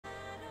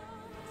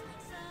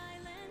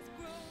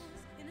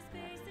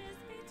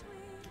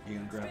You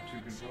gonna grab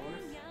 2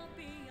 controllers?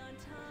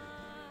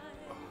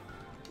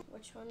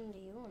 Which one do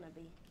you want to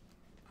be?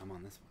 I'm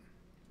on this one.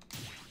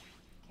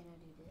 Can I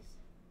do this?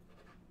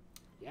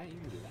 Yeah, you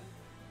can do that.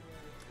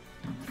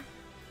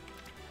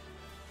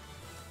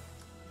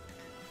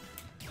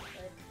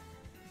 Click.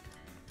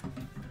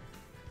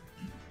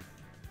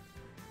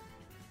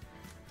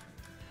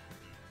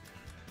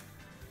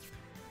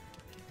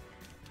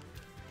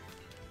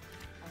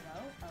 Hello?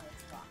 Oh,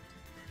 it's locked.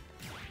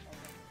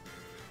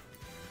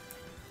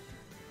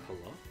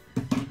 Hello?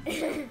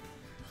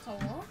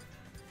 Hello?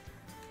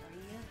 Are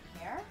you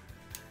here?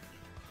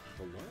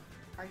 Hello?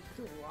 Are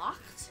you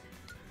locked?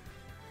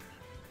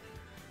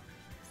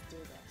 Let's do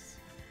this.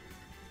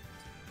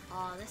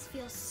 Oh, this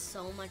feels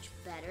so much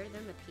better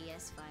than the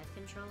PS5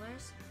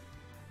 controllers.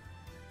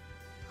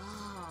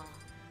 Oh,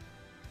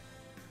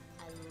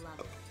 I love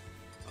it.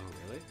 Oh,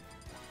 really?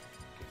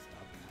 Okay,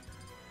 stop that.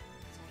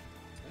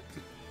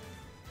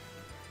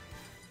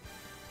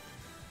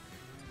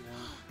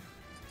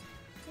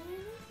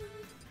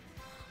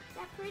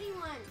 That pretty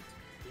one.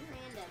 You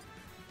random.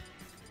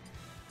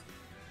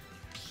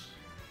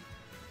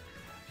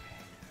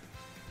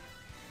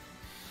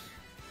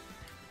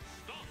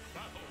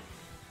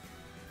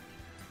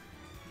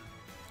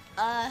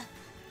 I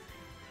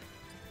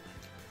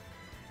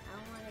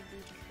want to be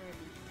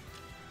Kirby.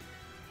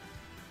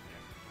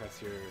 Press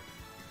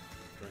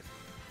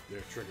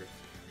your triggers.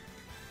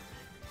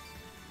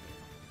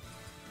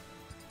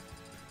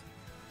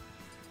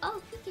 Oh,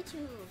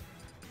 Pikachu.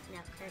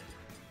 Now Kirby.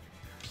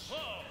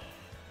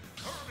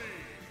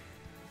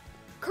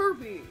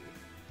 Kirby.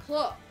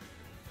 Club.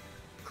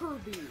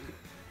 Kirby.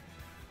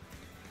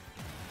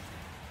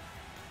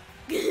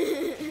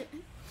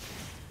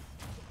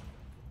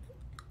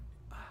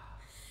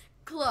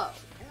 Club.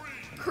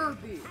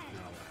 Kirby.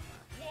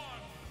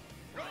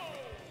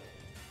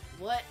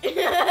 What?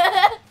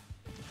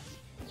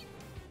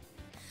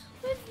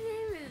 What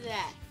name is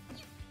that?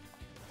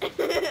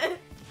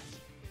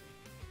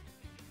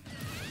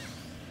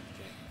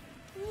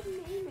 What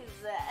name is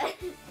that?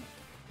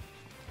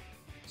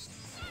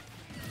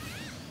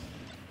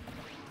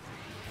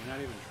 I'm not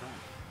even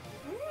trying.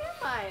 Where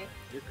am I?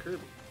 You're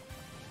Kirby.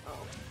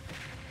 Oh.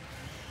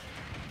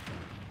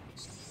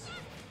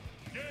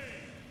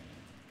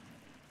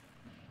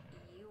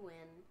 You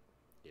win.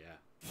 Yeah,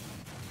 I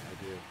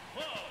do.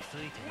 Why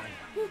am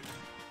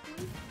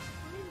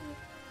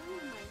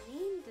I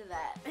named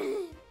that?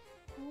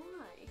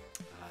 Why?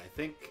 I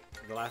think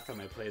the last time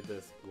I played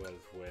this was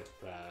with.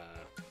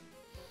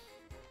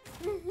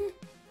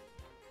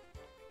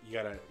 You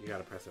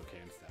gotta press OK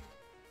and stuff.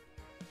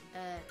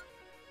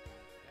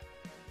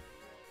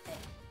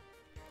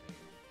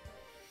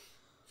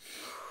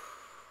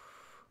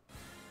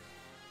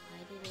 Why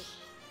did it?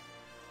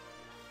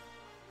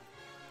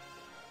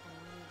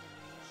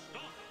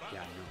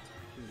 Yeah, I know.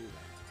 You can do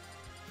that.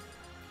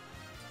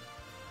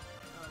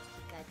 Oh,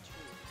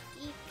 Pikachu.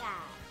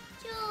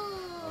 Pikachu!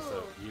 Also,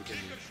 you can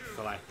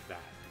select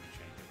that and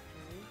change it.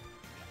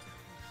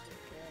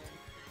 Good.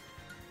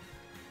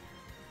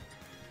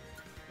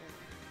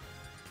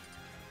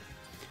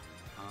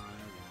 I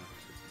want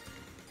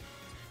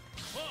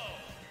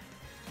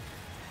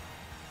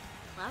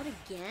Cloud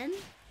again?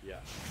 to. Yeah.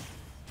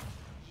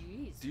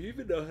 Jeez. Do you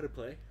even know how to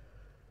play?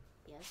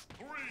 Yes.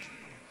 3,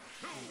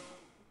 2,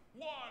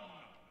 1,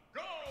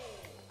 go!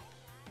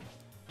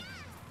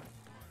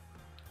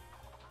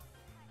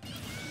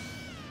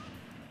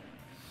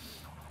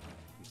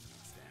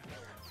 Stand.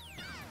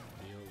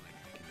 Feel like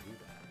I can do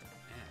that.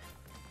 And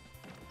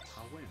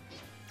I'll win.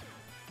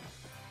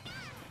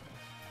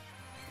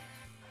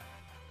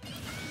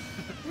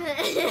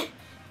 Okay.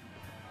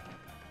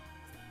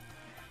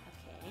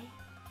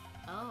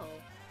 Oh.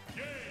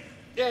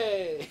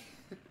 Yay!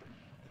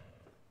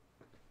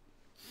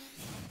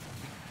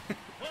 I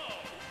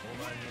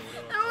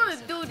don't want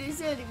to do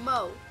this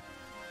anymore.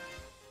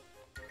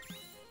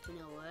 You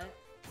know what?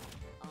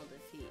 I'll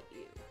defeat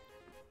you.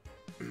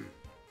 You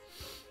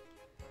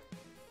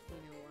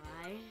know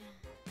why?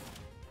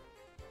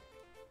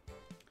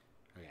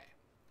 Okay.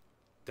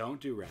 Don't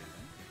do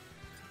random.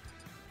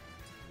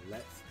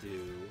 Let's do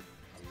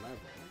a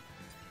level.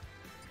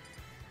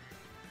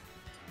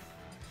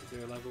 Is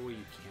there a level where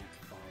you can't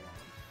fall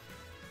off?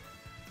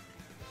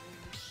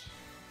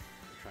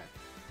 Try it.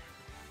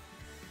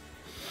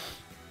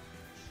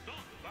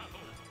 Stop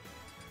battle!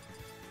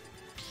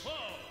 You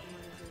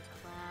want to do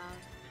Cloud?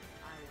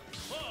 I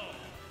will.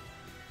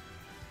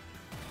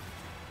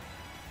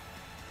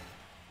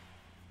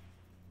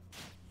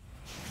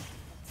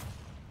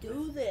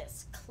 Do this.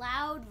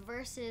 Cloud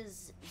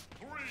versus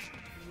 3,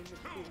 the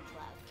Queen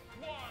Cloud.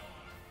 1,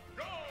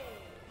 go!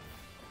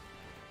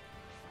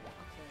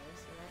 Okay,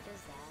 so that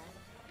does that.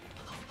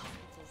 That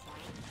does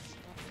that.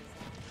 That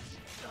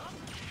does that.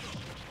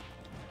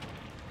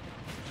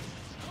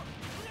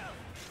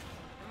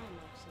 I'm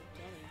actually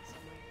getting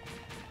somewhere.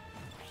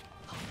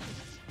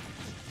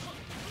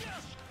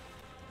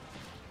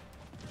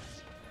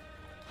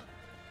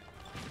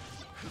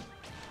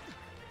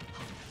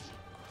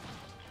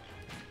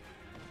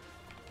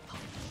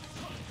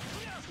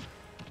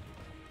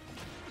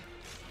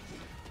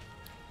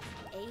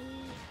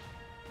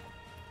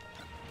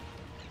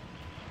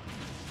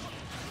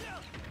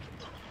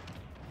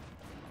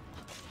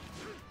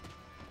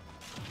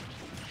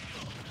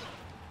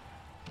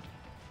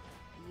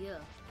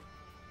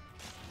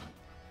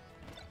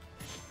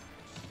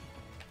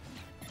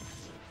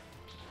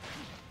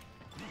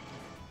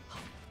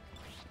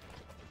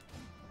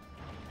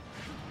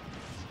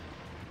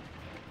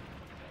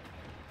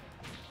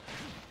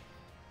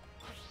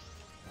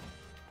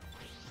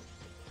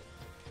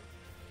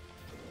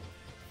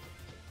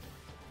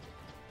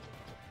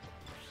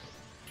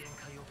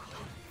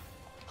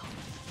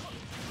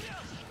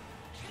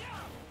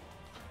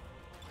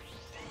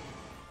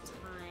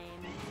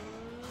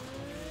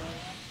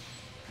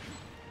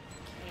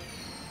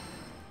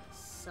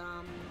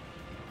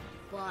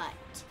 What?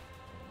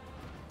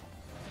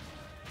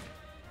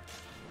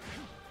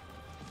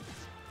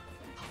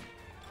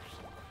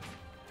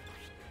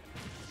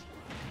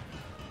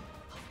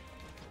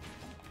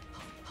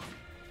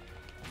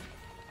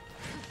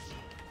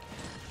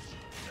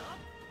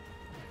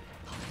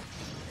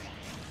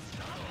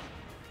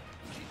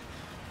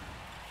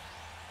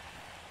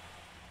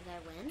 Did I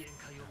win?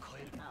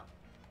 Oh.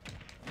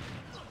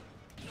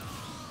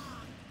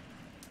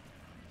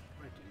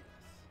 Why do this?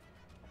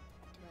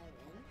 Do I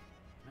win?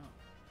 No.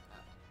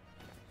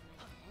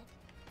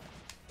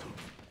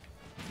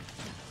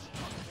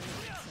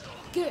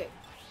 Good.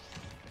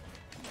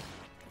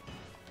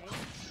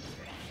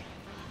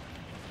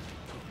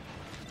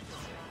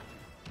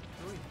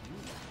 Oh, you.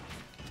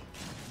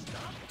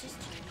 Just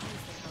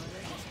changes the color of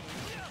this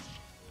one.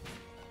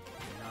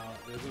 Now,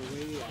 there's a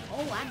way.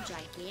 Oh, I'm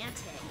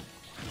gigantic.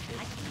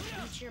 I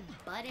can beat your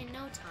butt in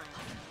no time.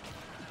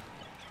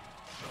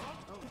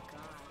 Oh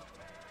god.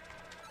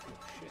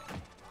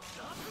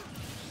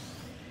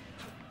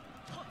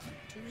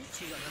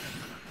 Shit.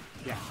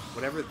 Yeah,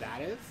 whatever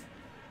that is,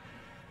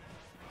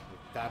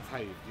 that's how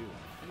you do it.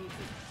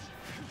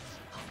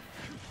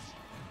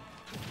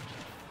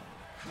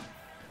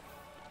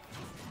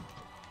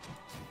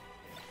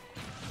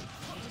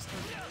 I just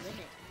don't have a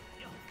limit.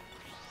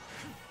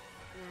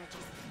 And I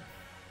just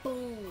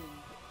boom.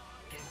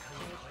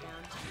 Right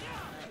down to my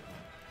butt.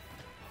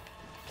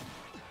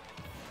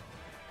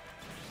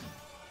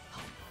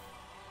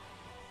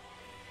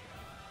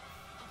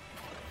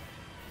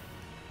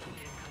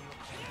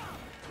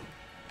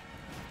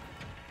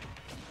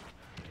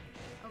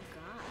 Oh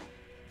god.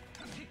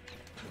 I think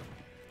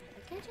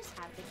I just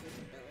have the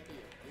capability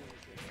of being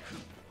bigger.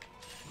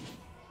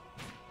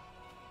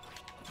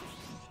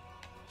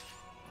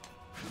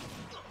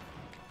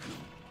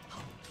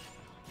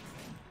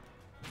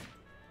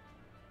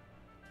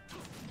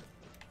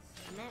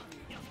 I'm at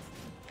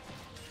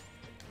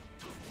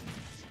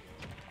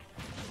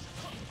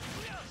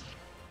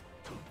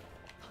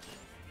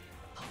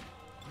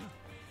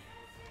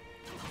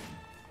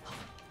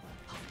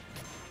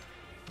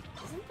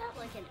Isn't that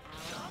like an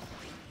owl?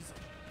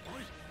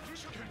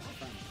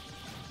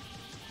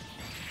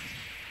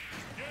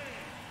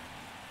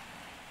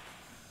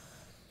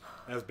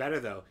 That was better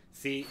though.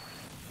 See,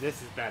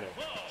 this is better.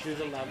 Choose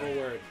a level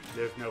where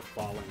there's no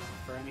falling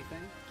off or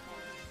anything.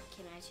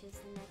 Can I choose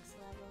the next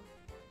level?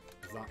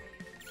 As long-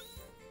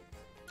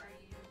 Are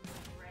you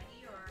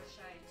ready, or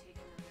should I take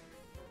another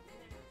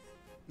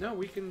minute? No,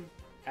 we can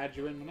add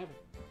you in whenever.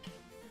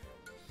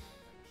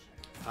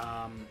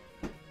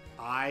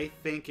 I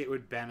think it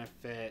would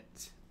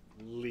benefit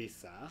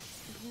Lisa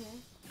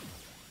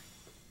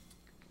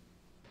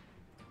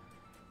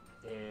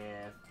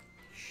if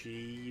she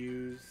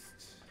used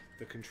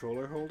the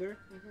controller holder.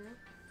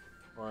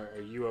 Or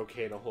are you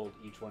okay to hold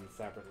each one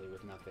separately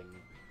with nothing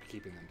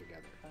keeping them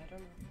together? I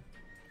don't know.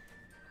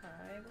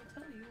 I will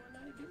tell you when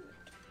I do it.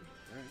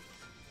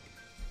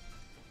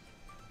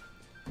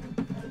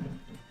 Alright.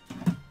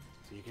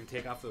 So you can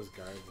take off those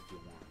guards if you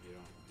want. You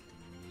don't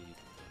need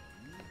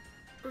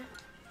them.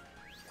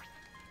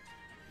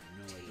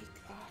 No idea.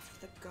 Take off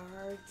the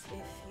guards if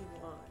you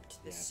want.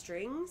 The Yeah.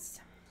 strings?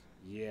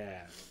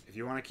 Yeah. If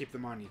you want to keep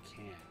them on, you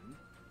can.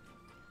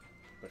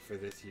 But for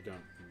this, you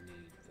don't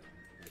need them.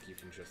 Like, you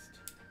can just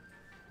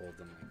hold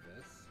them like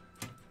this.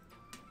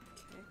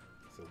 Okay.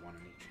 So one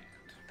in each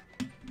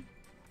hand.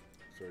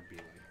 So it'd be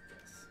like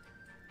this.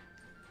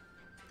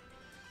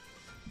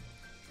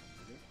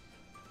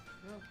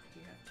 No,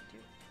 you have to do.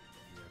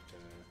 You have to...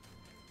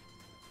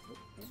 Nope,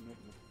 nope, nope,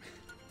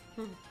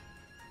 nope.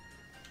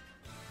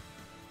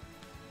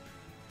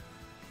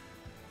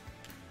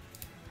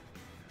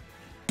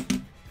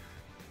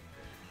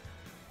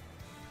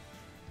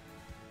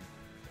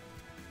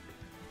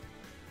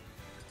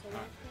 Can I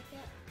pick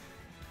it?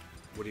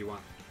 What do you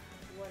want?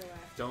 What do I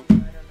have to Don't- do? I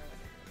don't know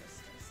what this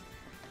is.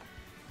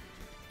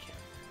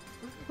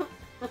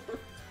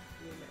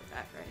 You know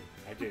that, right?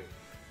 I do.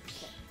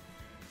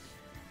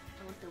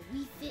 I want the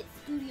Wii Fit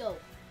Studio.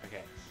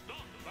 Okay.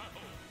 Start the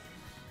battle.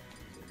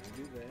 So we're gonna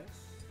do this.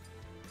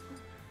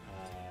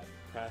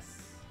 Press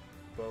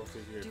both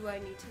of your... Do I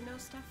need to know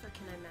stuff, or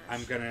can I match?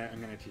 I'm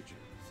gonna teach you.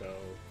 So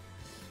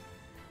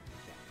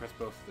yeah, press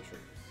both of the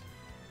triggers.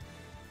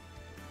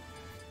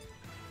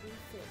 Wii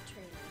Fit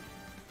training.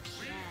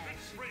 Yeah, I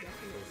should Those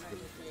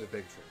definitely are Wii the Fit.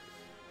 big triggers.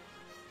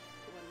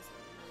 What is it?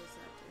 What does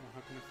that do? Oh, how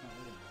come it's not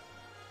letting me?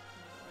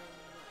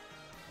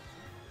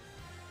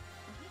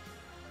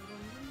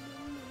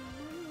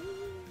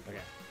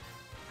 Okay.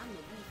 I'm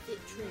the Wii Fit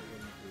We're trainer.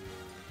 gonna do...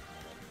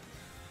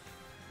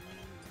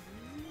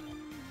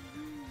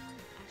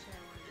 Actually,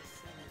 I want to do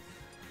 7.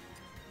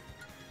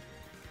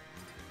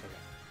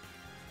 Okay.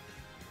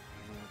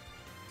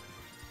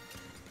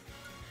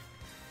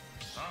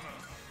 Hammer.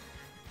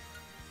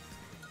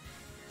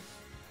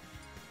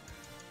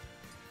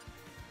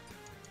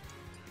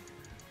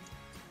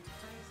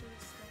 Why is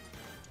it so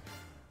bad?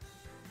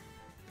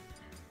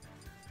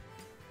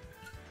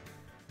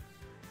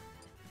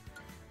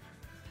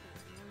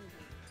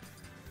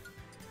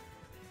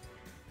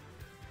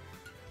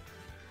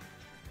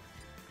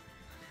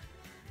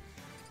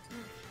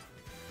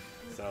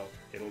 So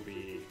it'll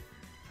be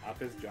up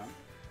is jump.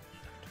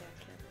 Okay,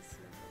 I can't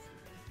listen.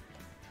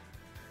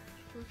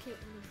 Okay,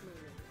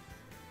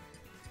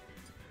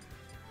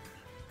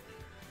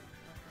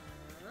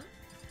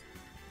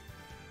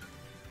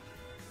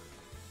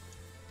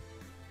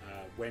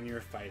 When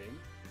you're fighting,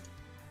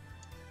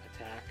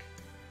 attack,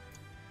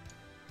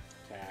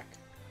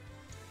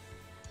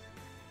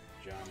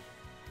 jump,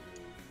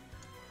 move.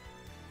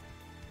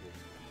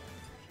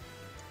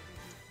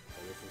 So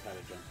this is how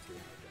to jump through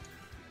and jump.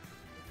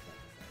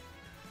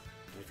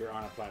 If you're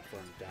on a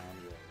platform, down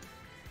will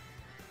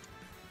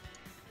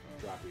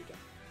drop you down.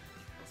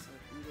 Also,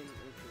 you didn't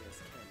move me as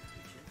Ken,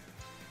 did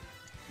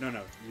you?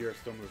 No, you're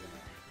still moving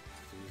around.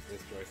 So use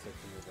this joystick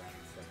to move around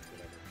and select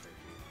whatever character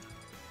you want.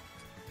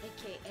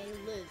 AKA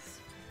Liz.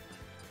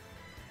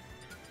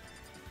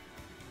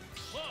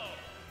 Slow.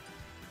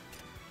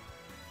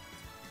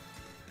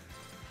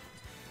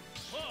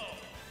 Slow.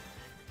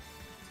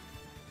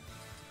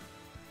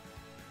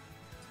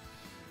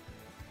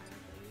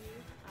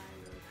 I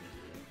will be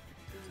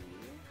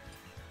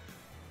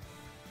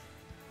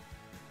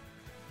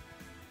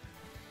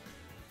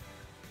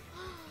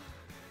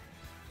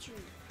Dude,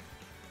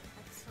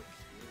 that's so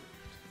cute.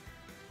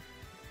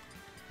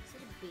 Is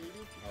it a baby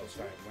Pikachu? Oh,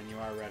 sorry. When you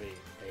are ready,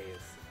 A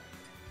is.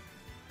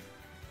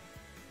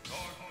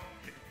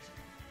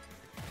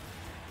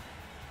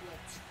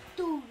 Let's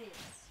do this.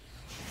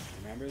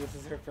 Remember, this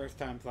is her first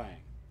time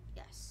playing.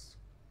 Yes.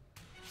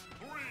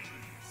 3,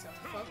 So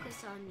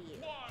focus on you.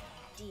 1,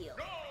 Deal.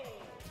 go.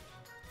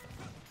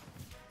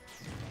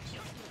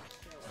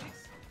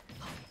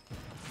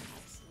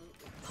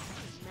 Absolutely.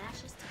 Smash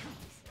us to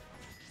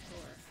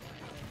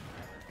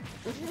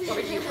Or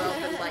you will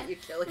and let you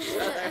kill each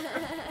other.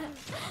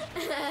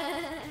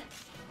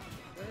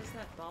 What does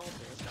that ball do?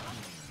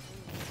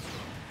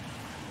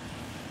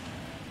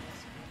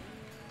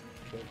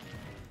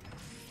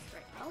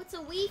 Right. Oh, it's a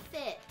Wii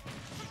Fit.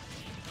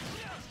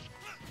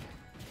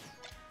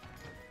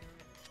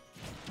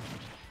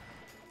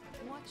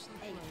 Watch the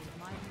flow of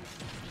my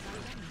movements as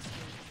I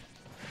demonstrate.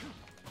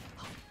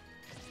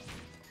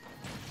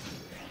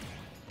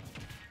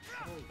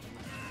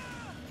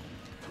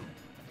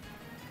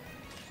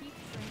 Keep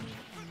training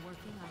and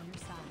working on your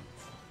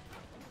sides.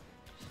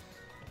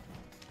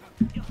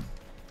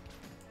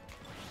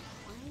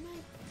 Why am I?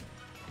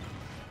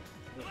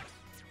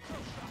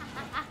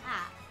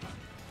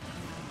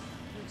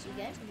 What'd you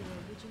get? To your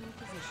original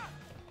position.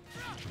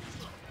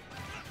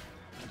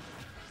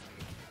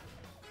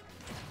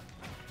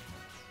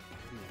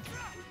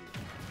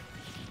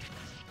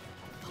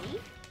 Me?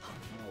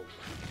 No.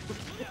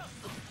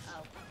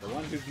 Oh. The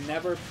one who's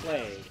never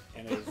played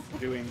and is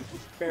doing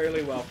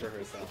fairly well for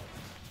herself.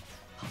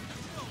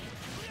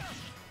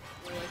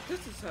 You're like,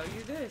 this is how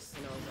you this.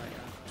 And I was like,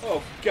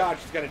 Oh god,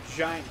 she's got a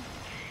giant.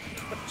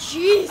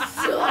 Jesus!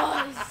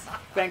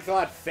 Thanks a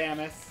lot,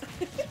 Samus.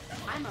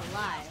 I'm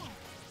alive.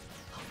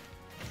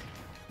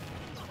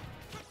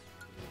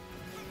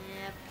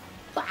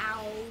 Bow.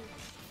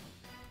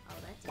 Oh,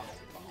 that's a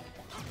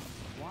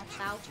Watch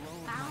Bow. the flow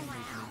of Bow my wow.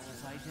 movements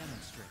as I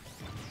demonstrate.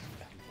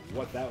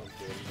 What that was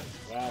doing.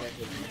 Glad it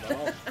was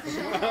involved.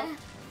 What?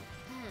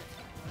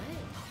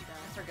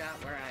 I forgot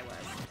where I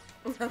was.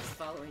 I was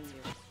following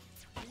you.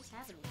 What's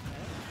happening?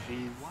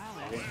 She's While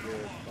hit at your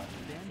work,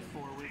 button. bend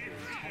forward and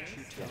touch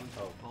your toes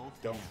Oh, with both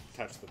don't hands.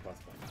 touch the plus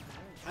button.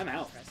 I'm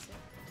out. Press it.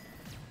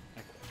 I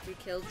quit. We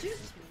killed you?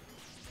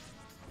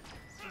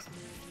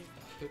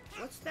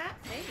 What's that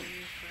thing?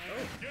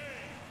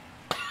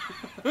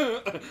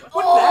 Oh.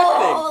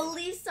 Oh,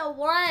 Lisa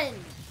won!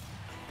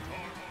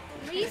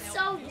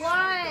 Lisa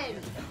won!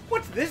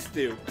 What's this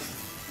do?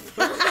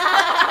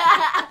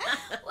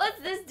 What's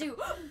this do?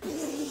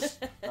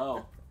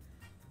 Oh,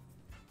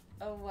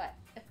 Oh, what?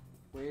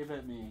 wave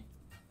at me.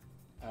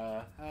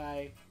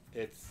 Hi.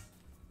 It's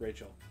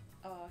Rachel.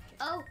 Oh, okay.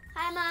 Oh,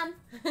 hi, Mom.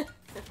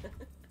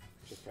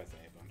 Just press A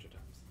a bunch of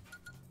times.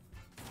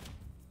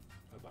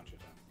 A bunch of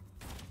times.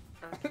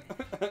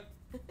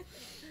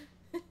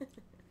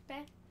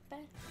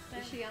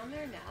 Is she on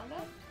there now,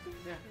 though?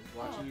 Yeah,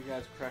 watching you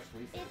guys crush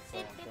Lisa. Bip, is so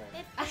bip, bip,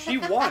 great. bip. She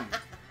won.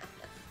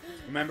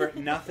 Remember,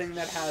 nothing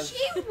that has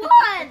She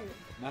won!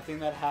 nothing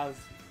that has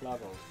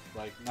levels,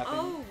 like nothing.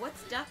 Oh,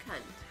 what's Duck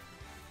Hunt?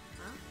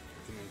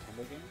 It's a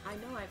Nintendo game. I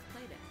know, I've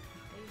played it.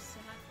 I used to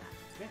have that.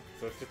 Yeah,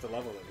 so it's just a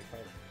level that we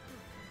fight in.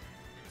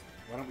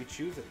 Why don't we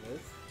choose it,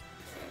 Liz?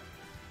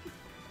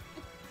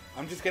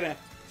 I'm just gonna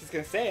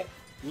say it.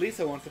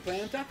 Lisa wants to play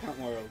in Duck Hunt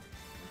World.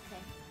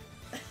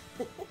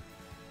 Okay.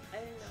 I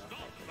didn't know if I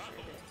could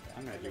shoot it.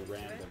 I'm gonna do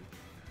random.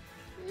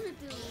 I'm gonna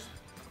do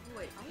Oh,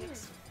 it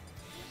picks.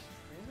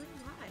 Really?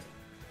 Why?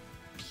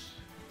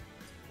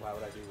 Why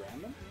would I do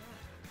random?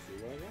 Yeah. See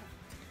what I got.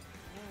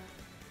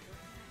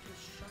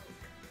 Just Shulk.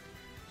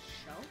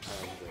 Shulk. I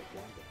want to do a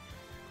blonde boy.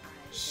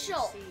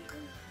 Shulk.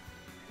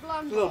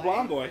 Blonde boy. Little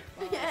blonde boy.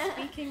 Well, I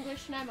speak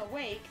English and I'm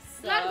awake,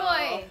 so... Blonde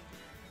boy.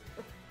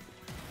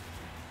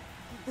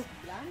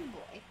 Blonde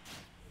boy.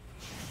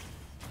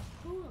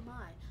 Who am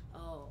I?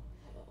 Oh.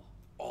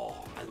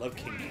 Oh, I love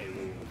King K.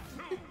 Rool.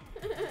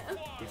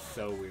 He's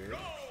so weird.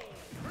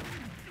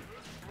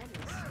 I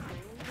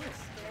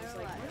missed. I was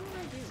like,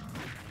 what do?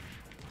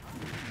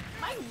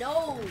 My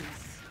nose!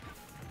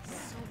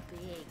 So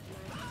big.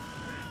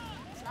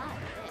 It's not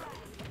big.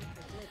 I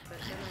did, but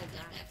then I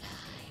died.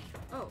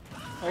 Oh.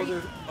 Oh,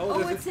 there's Oh,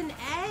 there's it's an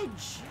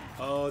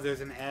edge.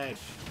 there's an edge.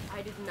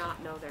 I did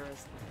not know there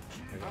was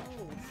an edge. Okay.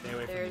 Oh. Stay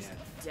away from There's the edge.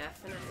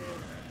 definitely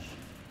an edge.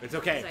 It's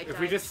okay. 'Cause I If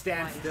we died just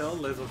stand twice. still,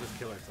 Liz will just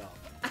kill herself.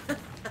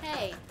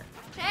 Hey!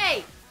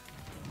 Hey!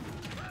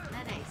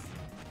 Not nice.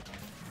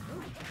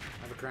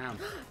 Have a crown.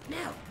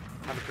 No.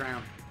 Have a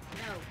crown.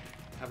 No.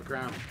 Have a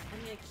crown. I'm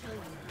gonna kill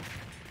you.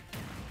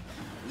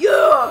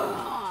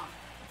 Yeah.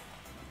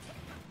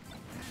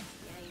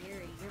 Yeah,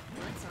 your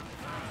blood's on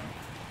fire.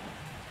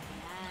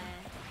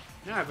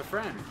 Yeah. Now I have a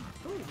friend.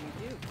 Oh,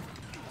 you do.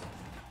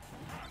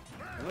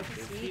 What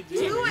is he Do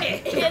doing?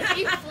 it. Is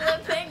he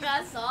flipping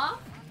us off?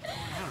 I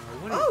don't know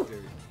what Oh! he's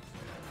doing.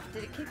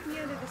 Did it kick me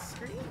under the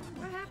screen?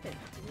 What happened?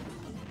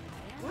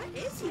 What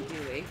is he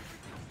doing?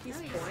 He's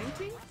No, he's-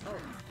 pointing? Oh.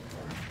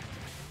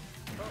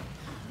 Oh.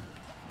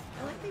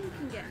 I like that you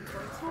can get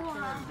points for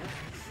killing nuts.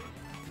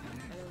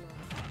 I don't know.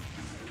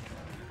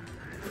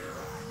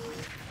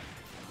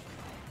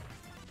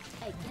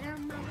 Hey, get out of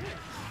my way.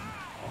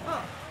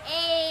 Oh.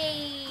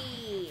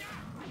 Hey!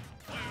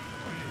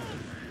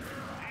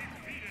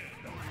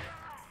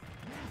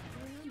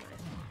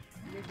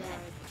 You're dead.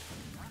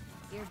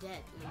 You're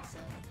dead, Lisa.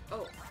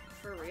 Oh,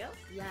 for real?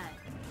 Yeah.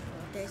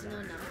 There's no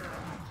number on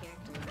the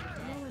character. You're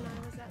No, dead. when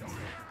I was at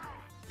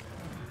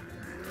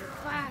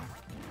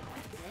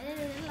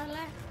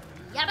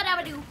Yabba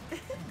dabba doo.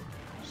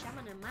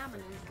 Shamana mama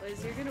doo.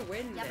 Liz, you're gonna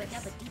win Yabba this.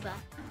 dabba diba.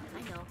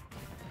 I know.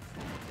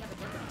 Yabba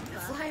dabba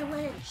diba. Fly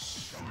away.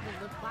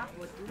 Shibba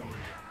baba doo.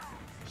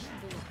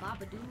 Shibba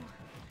baba doo.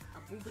 A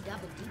booba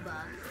dabba diba.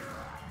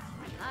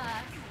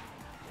 Ah.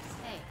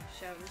 Hey.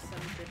 Shouting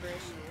some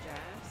gibberish and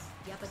jazz.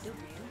 Yabba doo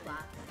dooba.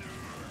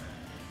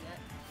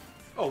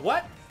 Oh,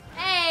 what?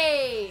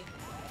 Hey!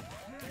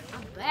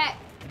 I'm back,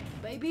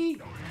 baby.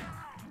 Come here.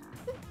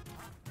 Come.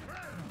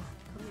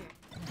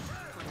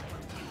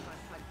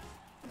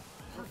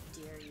 How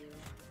dare you?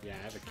 Yeah,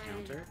 I have a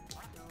counter.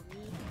 Know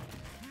me?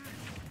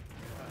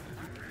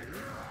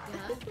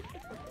 Yeah.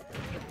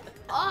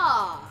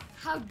 Oh,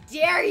 how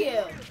dare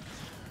you!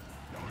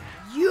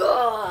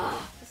 Yeah!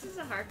 This is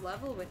a hard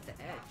level with the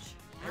edge.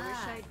 I wish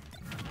Yeah. I'd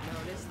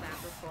noticed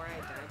that before I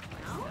died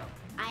twice. No,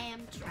 though. I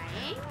am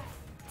trying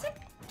to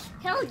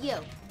kill you.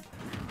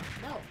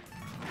 No,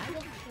 I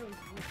will kill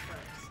you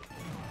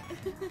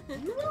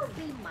first. You will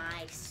be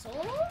my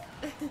soul,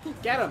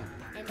 Get him!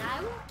 and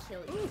I will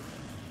kill you.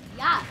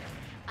 Yeah,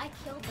 I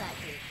killed that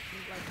dude,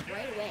 like,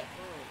 right away.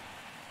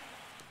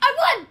 I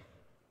won!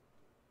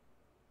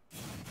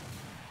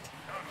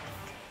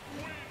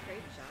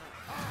 Great job.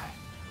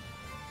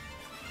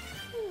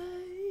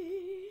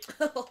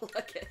 Oh,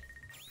 look at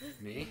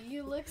Me?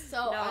 You look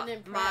so Not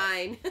unimpressed.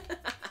 mine.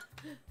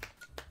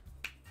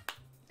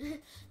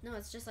 No,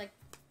 it's just like,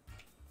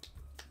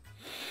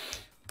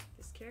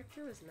 This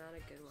character was not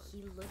a good one.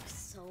 he looks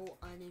so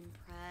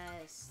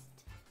unimpressed.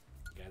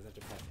 You guys have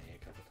to press A a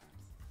couple times.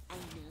 I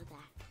know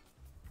that.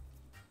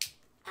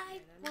 I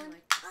don't won,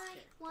 like this I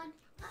character. won,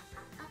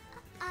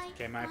 I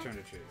Okay, my won. turn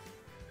to choose.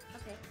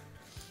 Okay.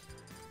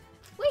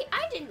 Wait,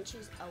 I didn't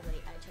choose. Oh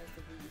wait, I chose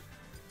the Wii.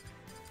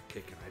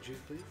 Okay, can I choose,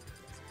 please?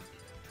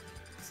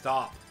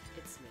 Stop.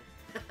 It's me.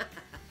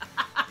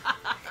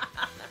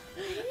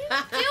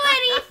 Do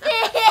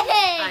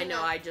anything! I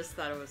know, I just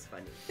thought it was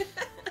funny.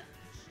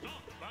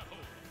 Stop battle.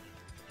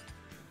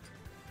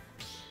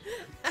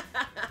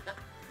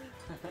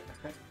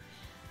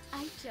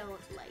 I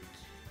don't like.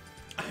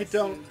 I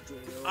don't. You do.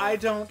 I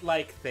don't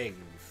like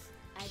things.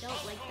 I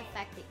don't like the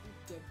fact that you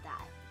did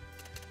that.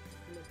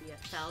 I'm gonna be a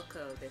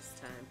falco this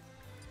time.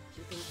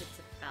 Do you think it's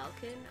a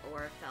falcon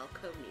or a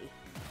falcone?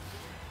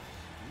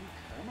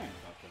 Oh my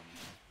fucking.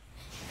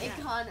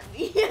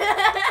 Economy.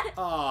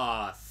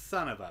 Aw,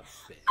 son of a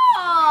bitch. What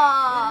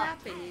Aww.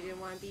 happened? You didn't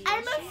want to be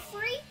I'm a Yoshi?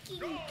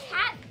 freaking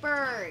cat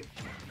bird.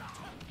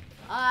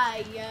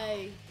 Ay,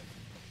 yay.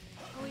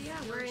 Oh yeah,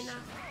 we're in a...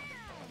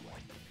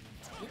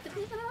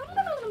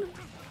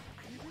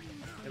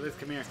 Hey, Liz,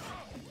 come here.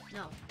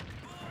 No.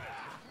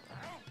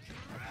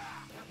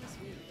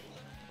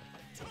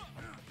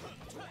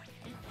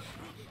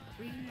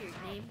 Read your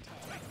name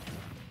tag.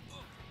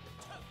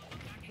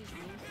 Whose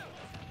name tag?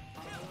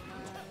 All of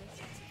us.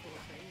 It's a cool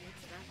thing.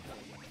 What's that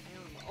thing? I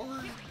don't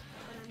know.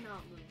 But I'm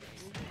not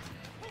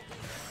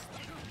moving.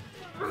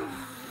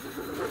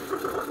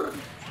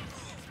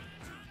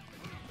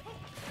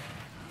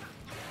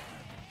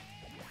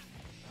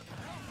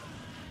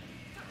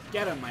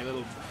 Get him, my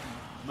little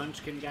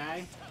munchkin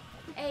guy.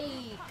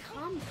 Hey,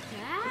 come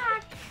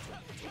back.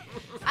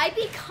 I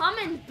be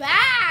coming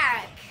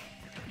back.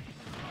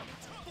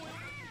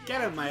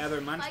 Get him, my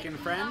other munchkin Fighting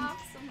friend.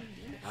 off some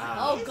demons. Ah,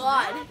 Oh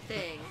God.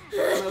 thing.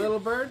 my little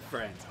bird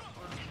friend.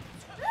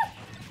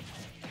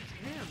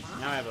 Yeah,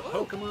 Now I have a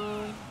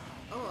Pokemon.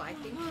 Oh, I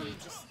think he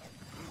just...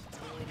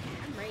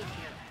 I'm right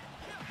here.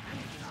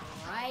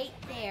 Right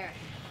there.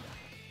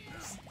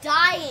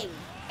 dying,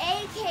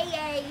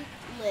 aka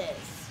Liz.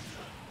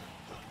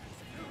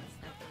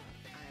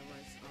 I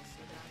was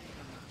also dying.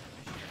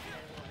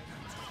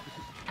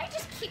 I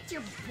just kicked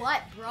your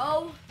butt,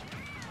 bro.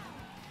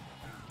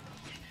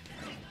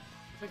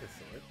 It's like a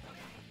sword.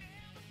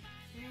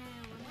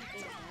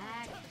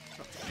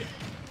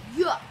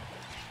 Yeah.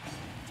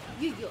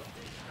 Yeah.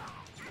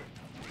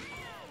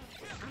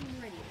 I'm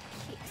ready to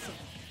kick some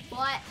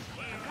butt.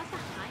 I got the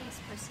highest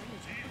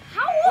percentage.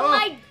 How am Oh.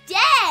 I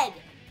dead?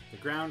 The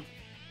ground.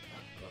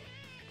 Oh.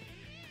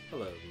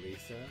 Hello,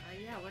 Lisa.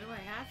 Yeah, what do I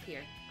have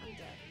here? I'm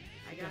dead.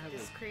 I got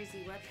this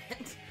crazy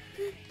weapon.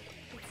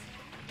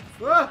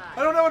 Ah,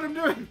 I don't know what I'm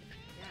doing.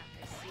 Yeah,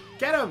 I see.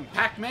 Get him,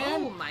 Pac-Man.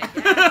 Oh my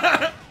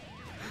god.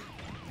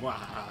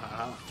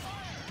 Wow.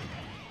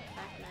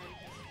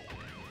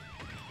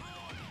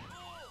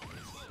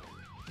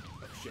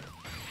 Oh shit.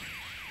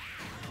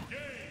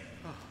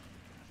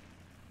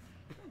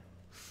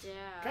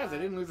 Yeah. Guys, I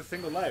didn't lose a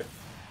single life.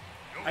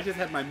 I just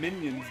had my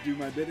minions do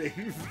my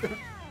biddings.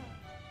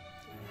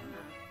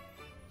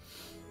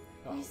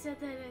 Oh. We said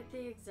that at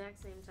the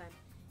exact same time.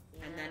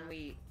 And then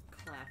we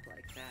clap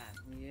like that.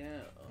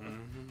 Yeah.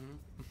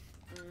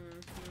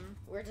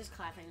 We're just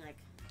clapping like.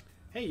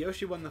 Hey,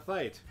 Yoshi won the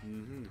fight.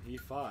 He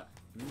fought.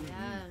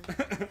 Yeah.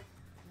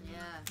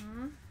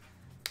 Yeah.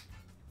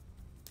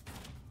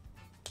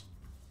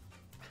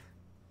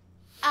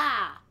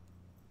 Ah.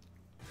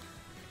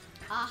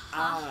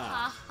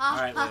 All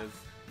right, Liz.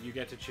 You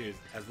get to choose.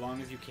 As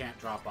long as you can't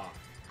drop off.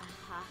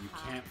 You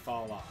can't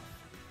fall off.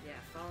 Yeah,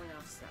 falling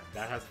off sucks.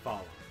 That has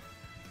fall off.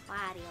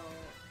 Wario.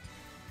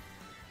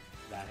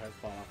 That has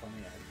fall off on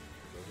the edge.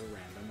 Those are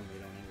random, and we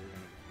don't know where we're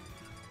gonna.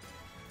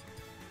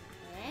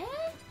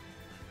 Eh?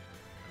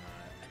 I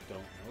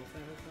don't know if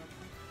that has fall off.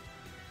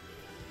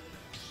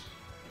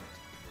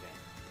 Okay.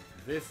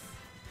 This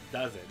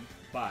doesn't,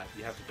 but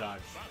you have to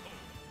dodge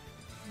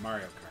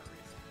Mario Kart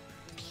racing.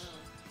 No,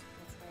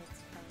 that's why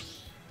it's fun.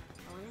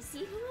 I want to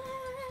see who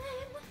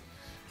I'm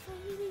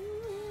fighting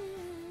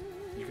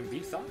with. You can be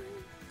Sonic.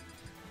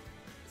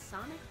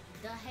 Sonic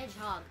the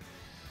Hedgehog.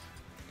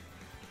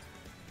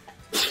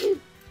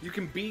 You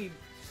can be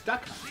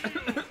Stuck Hunt.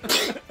 I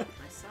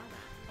saw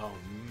that. Oh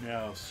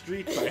no,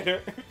 Street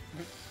Fighter.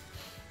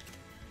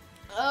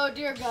 Oh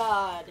dear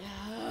God.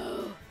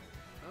 Oh,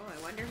 I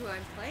wonder who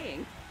I'm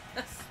playing.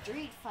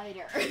 Street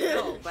Fighter.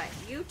 No, but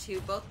you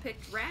two both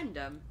picked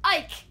random.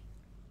 Ike.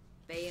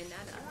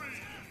 Bayonetta.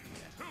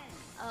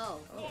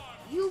 Oh,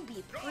 you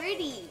be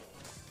pretty,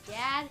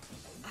 Dad.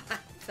 I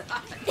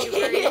thought you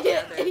were each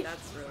other.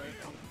 That's really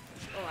funny.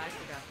 Oh, I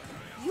forgot that.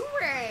 You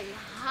wearing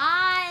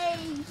high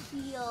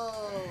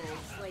heels,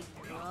 like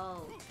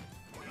bro.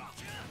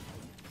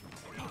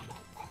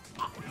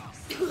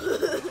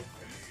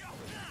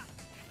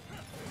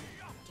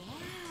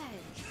 Dad,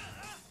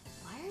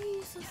 why are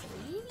you so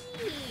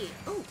skinny?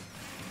 Oh,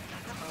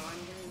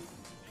 I'm getting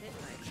hit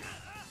by that.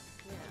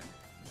 Yeah,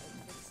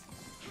 that's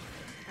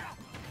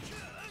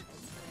what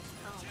it's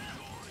called.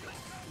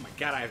 Oh my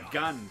god, I have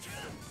guns.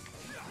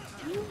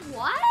 You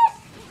what?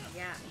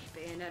 Yeah,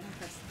 Bayonetta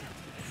has guns.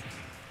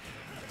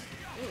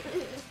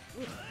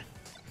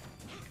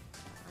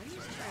 I'm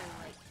just trying to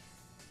like.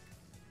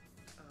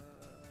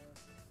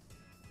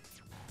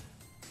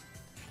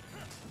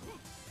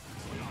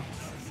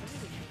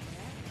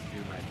 Do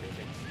my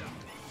bidding.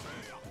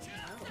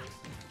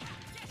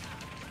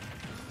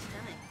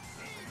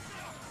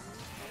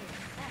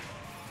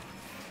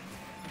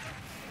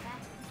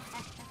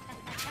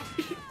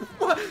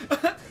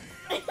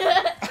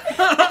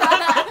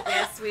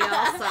 Yes, we all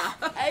saw.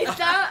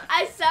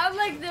 I sound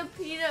like the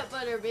peanut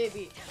butter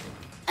baby.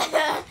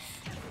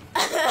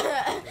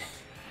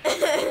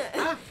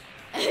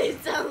 I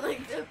sound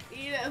like the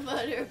peanut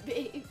butter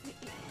baby.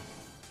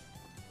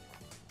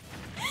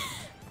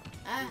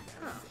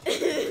 What the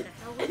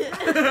hell was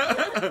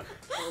that?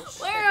 Oh,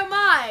 shit. Where am I?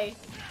 I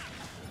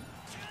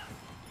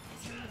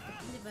sound like the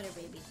peanut butter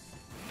baby.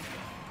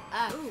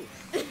 Ooh.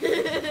 I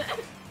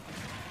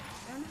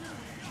don't know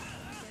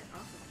how to get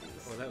off of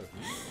these. Oh, that was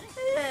me.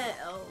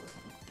 Oh.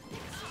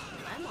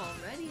 I'm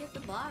already at the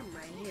bottom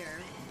right here.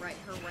 Right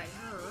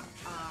her.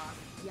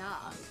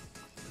 Yeah.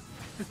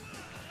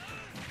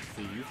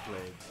 See, you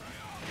played.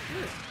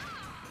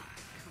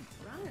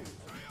 Run.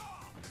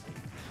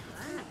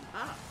 Run,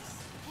 Pops.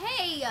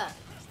 Hey!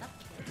 Stop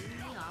kicking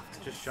me off to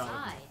Just the shot at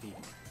side. my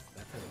feet.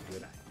 That's a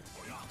good idea.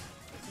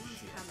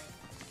 He's coming.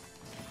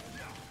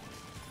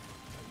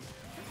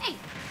 Hey!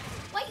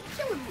 Why are you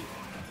killing me?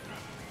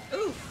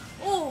 Ooh.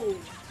 Oh!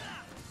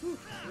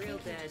 Real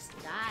dead. Just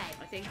died.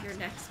 I think you're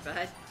next,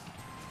 bud.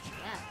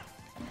 Yeah.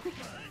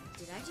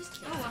 Did I just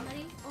kill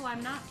somebody? Oh,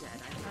 I'm not dead.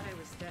 I thought I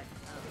was dead.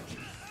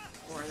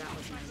 Oh. Or that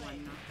was my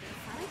one not I dead.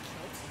 thought I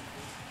killed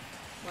somebody.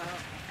 Well,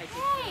 I did.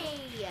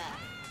 Hey!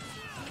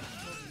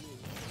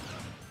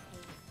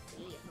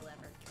 Hey,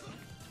 whoever.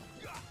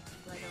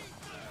 Well, I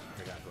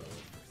forgot who it was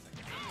for a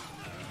second.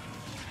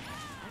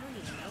 I don't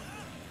even know.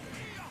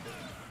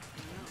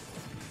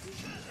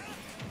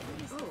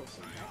 Oh.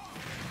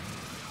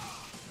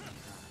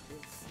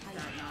 Is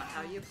that not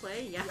how you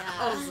play? Yeah. Yeah.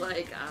 I was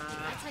like,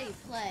 That's how you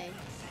play.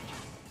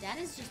 Dad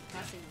is just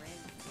pressing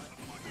random buttons.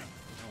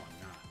 No, I'm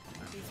not.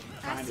 I'm He's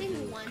trying to do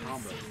pressing one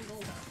combo.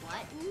 single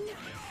button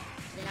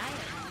that I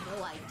have no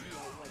idea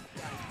what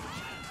does.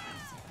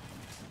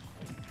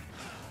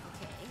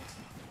 Okay.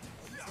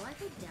 So I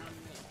go down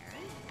there.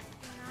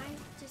 And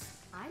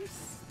I'm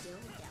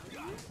still down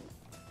here?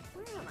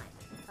 Where am I?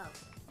 Oh.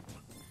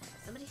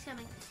 Somebody's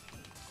coming.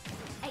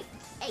 Hey,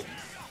 hey.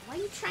 Why are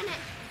you trying to...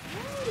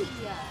 Hey!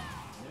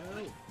 No.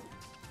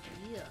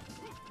 Yeah.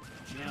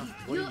 Now,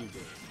 what do you do?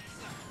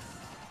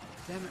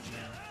 Damn it,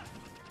 man.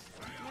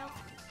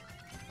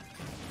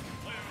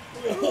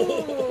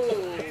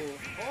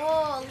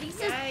 Oh,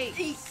 Lisa's...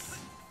 yikes.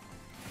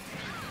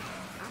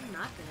 I'm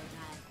not gonna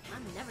die.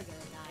 I'm never gonna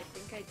I die.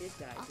 think I did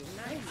die, Oh, didn't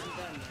I? I'm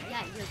done, right?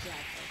 Yeah, you're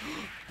dead.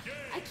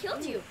 I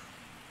killed you.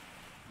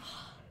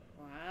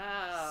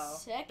 Wow.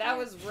 Second. That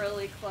was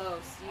really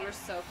close. You were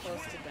so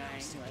close to dying,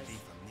 Liz.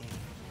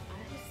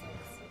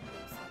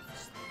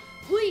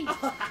 Please.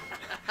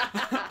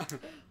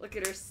 Look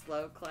at her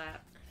slow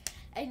clap.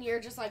 And you're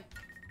just like...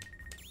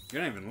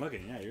 You're not even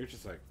looking. Yeah, you're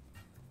just like.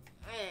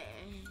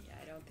 Yeah,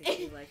 I don't think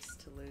he likes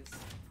to lose.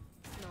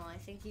 No, I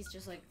think he's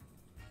just like...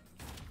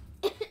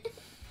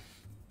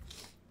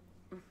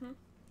 Mm-hmm.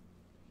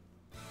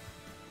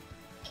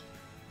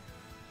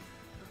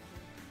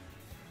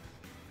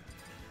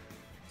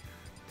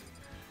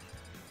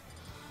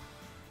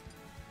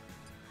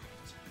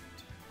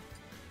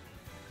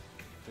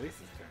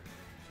 Lisa's turn.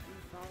 You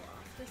fall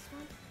off this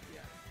one?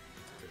 Yeah.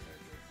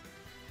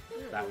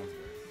 That one's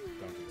worse.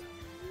 Don't do that.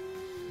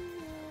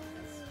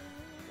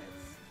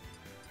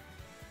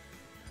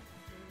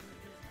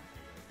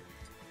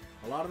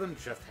 A lot of them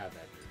just have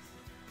edges.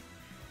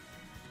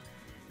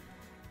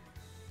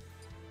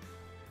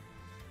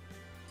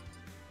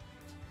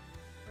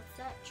 What's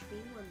that tree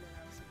one that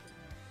I was looking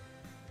at?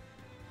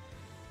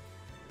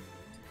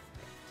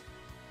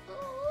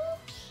 Oh.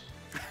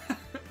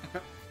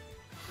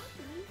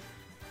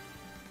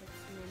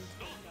 It's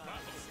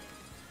Nintendogs.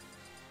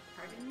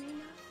 Pardon me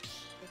now?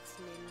 It's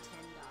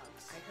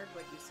Nintendogs. I heard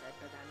what you said,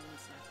 but that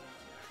means nothing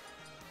to me.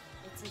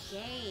 It's a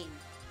game.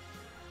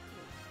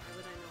 Why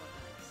would I know what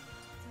that is?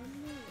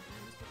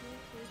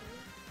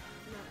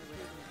 No, I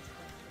wouldn't know.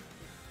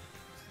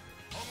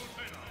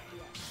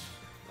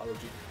 Follow you.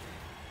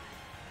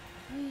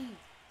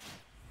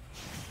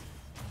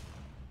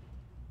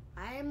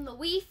 I am the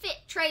Wii Fit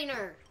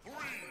trainer.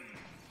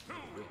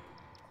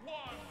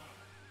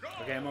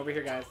 Okay, I'm over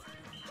here, guys.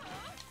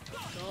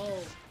 Go.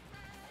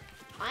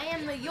 I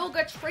am the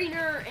yoga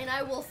trainer, and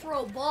I will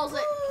throw balls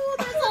at.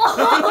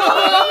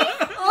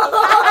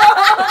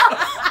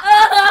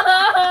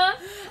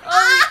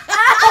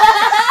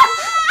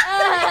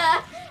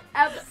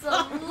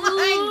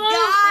 Absolutely. Oh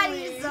my god,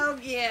 he's so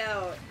cute.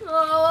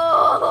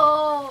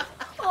 Oh.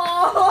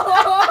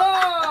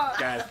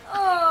 Guys,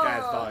 Oh.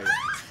 guys, follow you.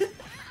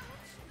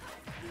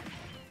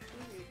 I'm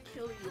gonna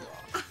kill you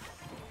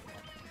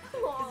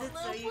all. Is it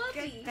so you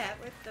can pet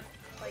with the,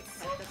 like,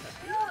 pet the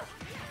puppy?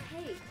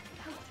 Hey,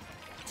 how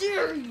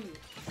dare you?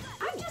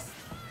 I'm just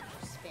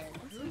spin.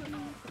 The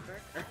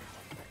burger.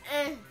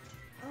 Eh.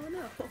 Oh no.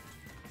 Is that a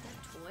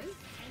toy?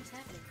 What's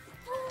happening?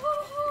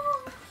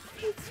 Oh,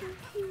 it's so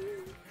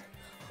cute.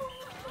 Oh,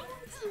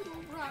 it's a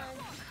little run.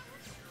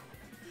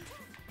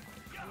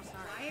 I'm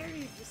sorry. Why are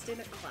you just in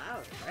a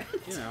cloud, right?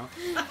 You know.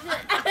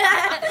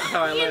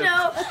 how I You live.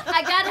 know,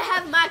 I gotta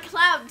have my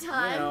cloud You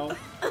time. know,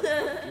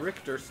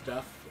 Richter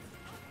stuff.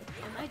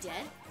 Am I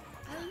dead?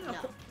 I don't know. No,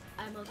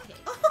 I'm okay.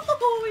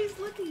 Oh, he's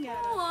looking at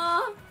us.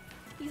 Aw.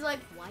 He's like,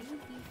 why you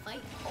be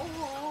fighting?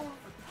 Oh.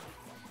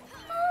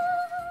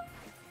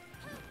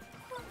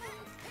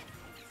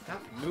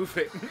 Stop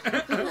moving.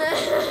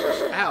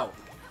 Ow.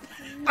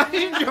 I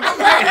need your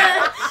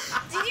man.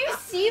 Did you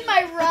see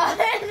my run?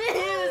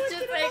 It was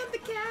just Get like, on the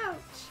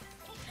couch.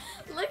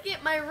 look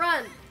at my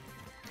run.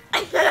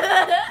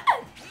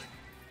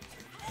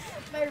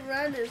 My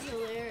run is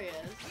hilarious.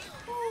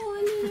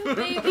 Oh, little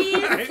baby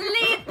is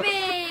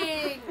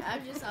sleeping.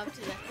 I'm just up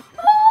to that.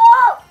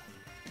 Oh!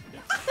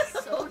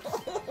 It's so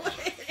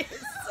It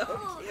is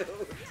so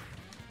cute.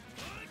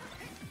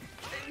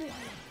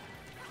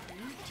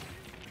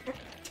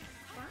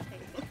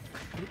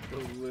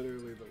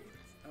 Literally the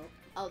worst.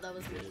 Oh, that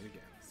was me. Did it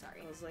again.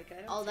 Sorry. I was like, I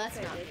don't Oh, that's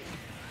think I not did. me.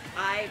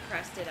 I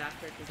pressed it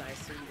after because I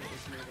assumed it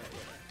was me that did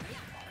it.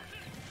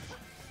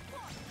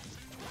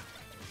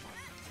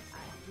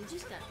 You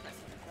just gotta press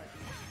the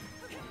button.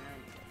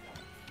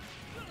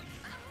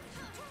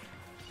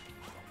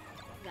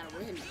 You gotta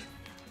win.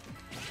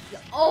 You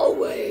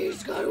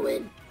always gotta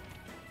win.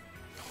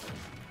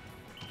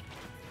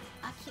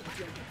 I kicked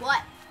your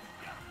butt.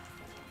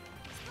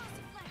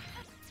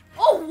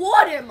 Oh,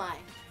 what am I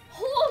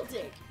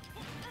holding?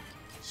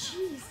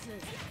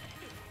 Jesus.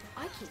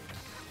 I can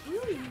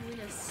kill you in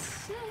a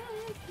second.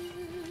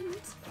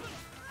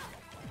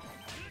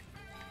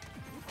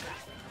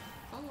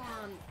 Full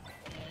on.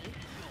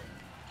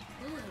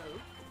 Hello.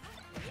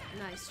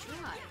 Nice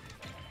try.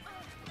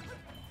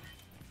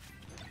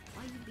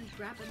 Why you be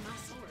grabbing my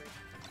sword?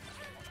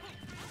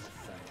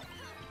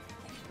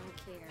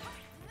 care.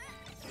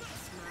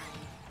 It's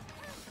mine.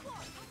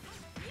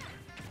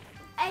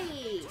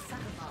 Hey,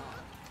 sucker ball.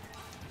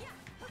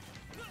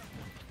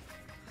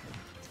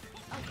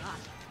 Oh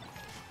god.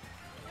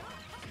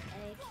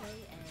 AKA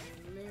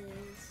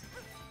Liz.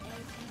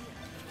 AKA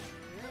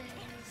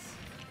Liz.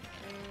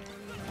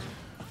 And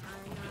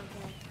I'm not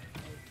that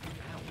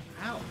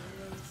AKA Ow.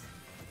 Liz.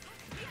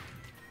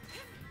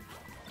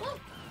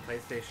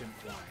 PlayStation,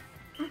 why?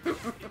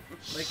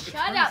 Like,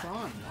 Shut it up. turns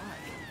on, why?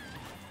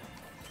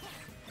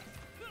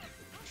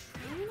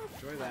 Trying to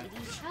Enjoy fight that.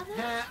 each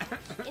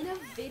other in a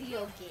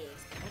video game.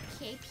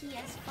 Okay,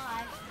 PS5.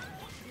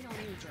 We don't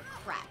need your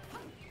crap.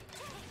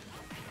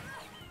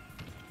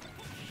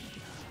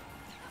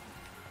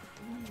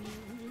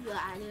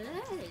 Why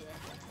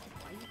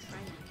are you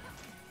trying to...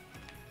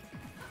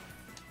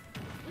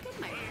 Look at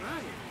my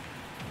run.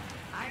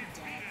 I'm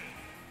dead.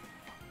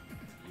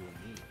 You and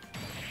me.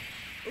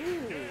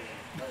 Ooh.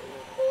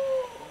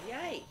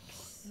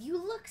 Yikes. You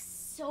look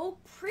so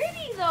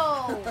pretty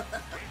though.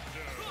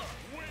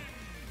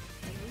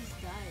 And this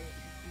guy is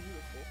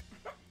beautiful.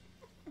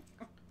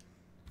 I'm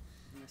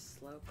gonna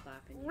slow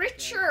clap in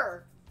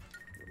Richer.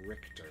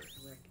 Richter.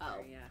 Oh.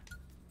 Yeah.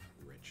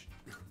 Rich.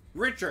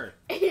 Richer!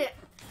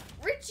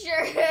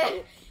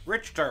 Richer.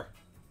 Richter!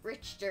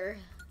 Richter.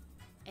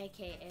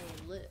 AKA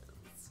Liz.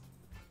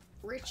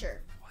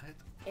 Richer. What?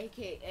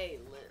 AKA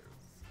Liz.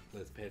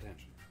 Liz, pay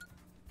attention.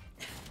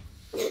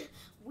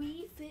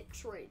 Wii Fit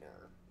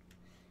Trainer.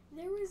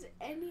 There was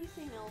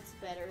anything else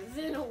better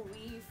than a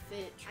Wii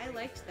Fit I Trainer.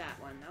 liked that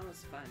one. That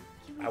was fun.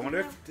 Can we I do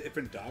wonder that? if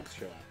different dogs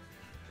show up.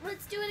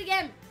 Let's do it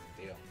again.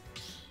 Deal.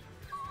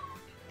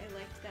 I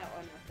liked that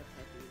one with the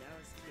puppy. That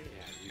was cute.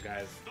 Yeah, you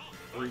guys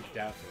freaked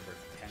out for the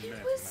first 10 It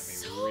minutes was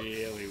and let so me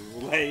really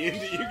lay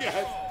into you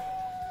guys.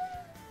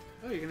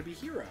 Oh, you're gonna be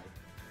hero.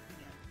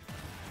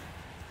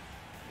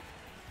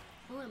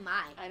 Who am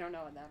I? I don't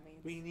know what that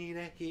means. We need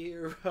a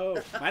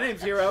hero. My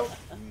name's Hero.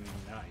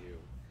 Not you.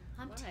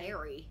 I'm Why?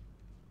 Terry.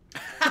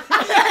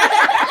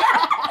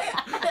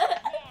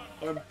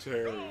 I'm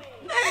Terry.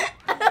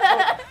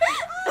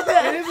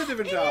 It is a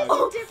different dog.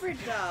 It's a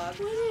different dog.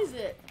 What is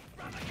it?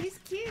 He's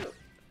cute.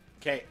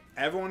 Okay,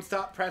 everyone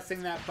stop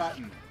pressing that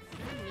button.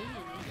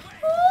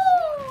 Ooh!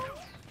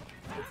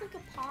 It's like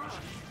a pond.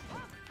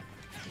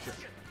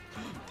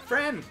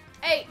 Friend!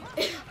 Hey,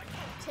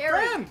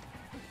 Terry. Friend!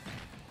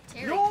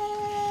 Terry.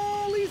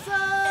 No, Lisa!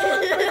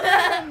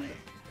 I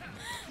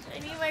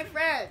need my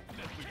friend.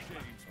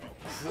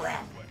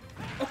 Crap.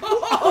 Oh!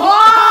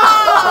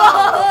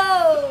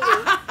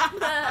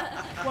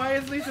 Why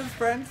is Lisa's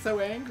friend so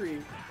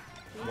angry?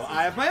 Well,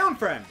 I have my own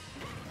friend.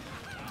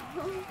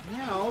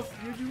 Meows,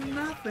 you do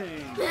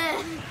nothing.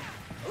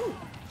 Ooh,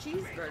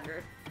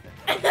 cheeseburger.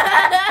 You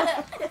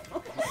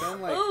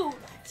sound like... Ooh,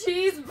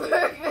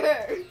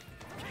 cheeseburger.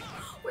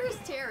 Where's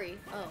Terry?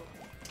 Oh.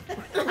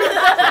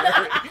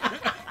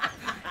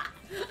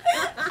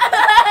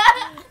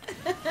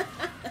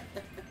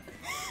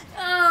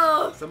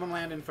 Oh, Someone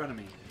land in front of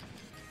me.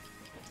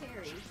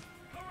 Terry.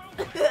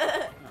 Oh,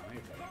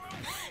 you're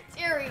fine.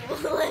 Terry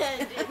will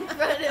land in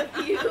front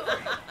of you.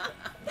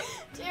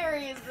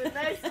 Terry is the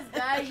nicest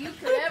guy you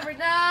could ever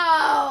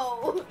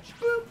know.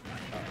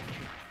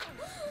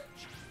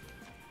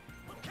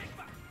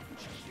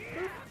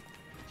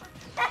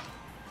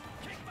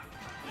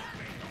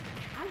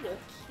 I will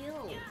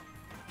kill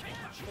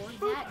for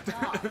that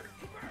dog.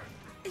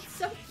 It's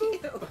so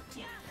cute.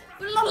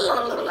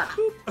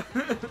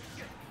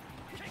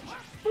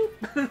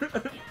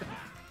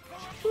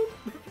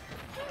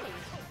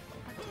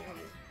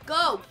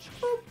 Go!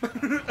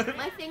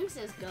 My thing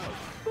says go.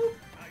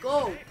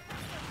 Go!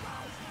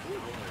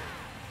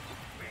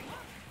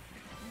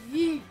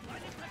 Yeet!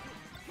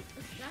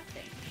 What's that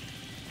thing?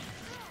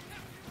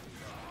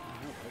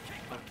 What the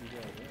fuck you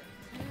got there?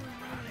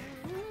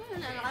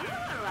 No.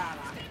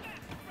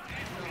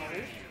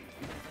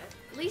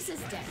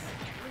 Lisa's dead.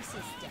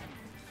 Lisa's dead.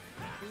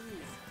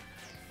 Please.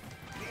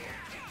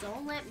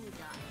 Don't let me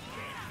die.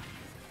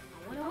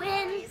 I wanna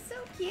win! He's so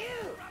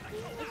cute.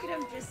 Look at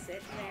him just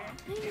sitting there.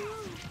 I know.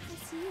 I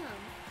see him.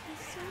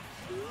 He's so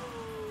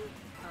cute.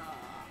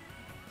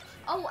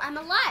 Oh, I'm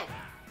alive.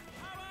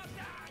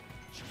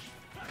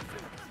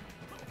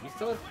 You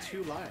still have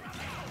 2 lives.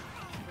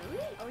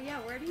 Really? Oh yeah,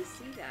 where do you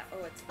see that?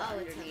 Oh, it's Oh,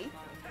 it's underneath. at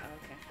Oh,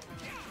 okay.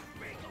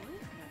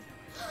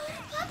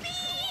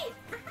 Puppy!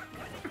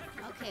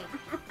 Okay,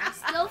 I'm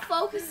still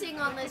focusing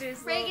on this Look at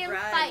his little friggin'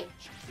 run. fight.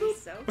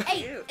 He's so Hey,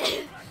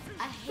 cute.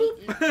 I hate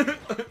you.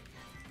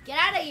 Get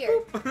out of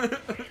here.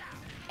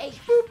 Hey,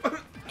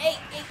 hey,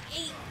 hey,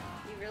 hey.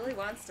 He really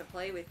wants to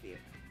play with you.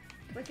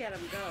 Look at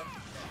him go.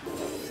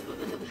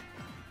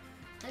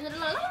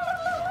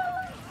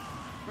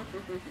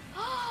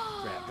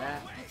 Grab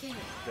that. Okay.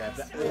 Grab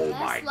that. My Oh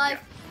last my life.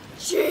 god.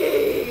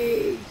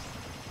 Jeez.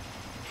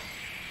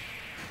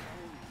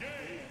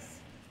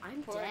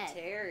 I'm Poor dead.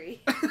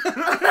 Terry.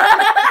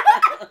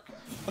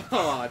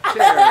 Oh,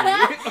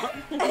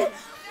 Terry.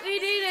 We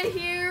need a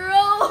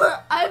hero.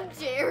 I'm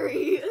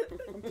Terry.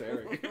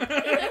 Terry.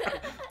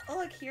 Oh,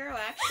 look, Hero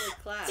actually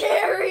clapped.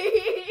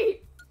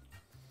 Terry.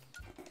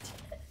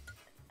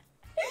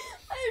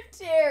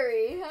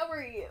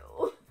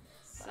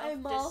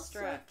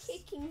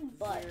 kicking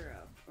butt. 0.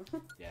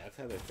 Yeah, that's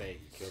how they say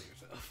you killed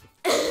yourself.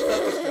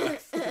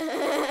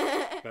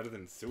 Self-destruct. Better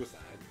than suicide.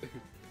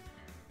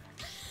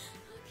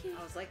 Okay.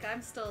 I was like,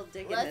 I'm still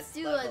digging Let's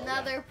this do level.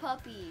 another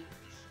puppy.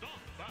 Stop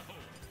battle.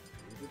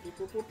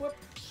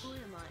 Who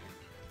am I?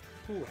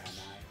 Who am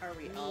Are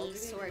we all Me,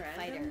 doing sword random?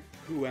 fighter. I?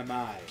 Who am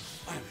I?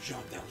 I'm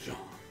Jean Valjean.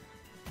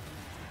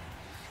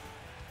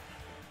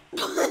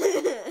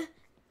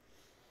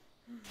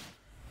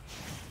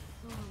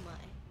 Oh my.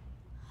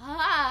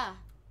 Ah!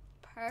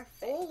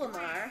 Perfect.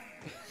 Olimar.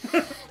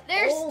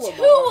 There's Olimar.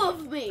 2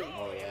 of me!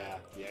 Oh yeah,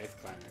 the ice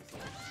climbers.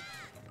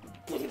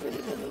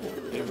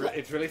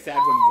 It's really sad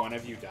when one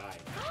of you die.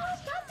 Oh,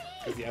 puppy!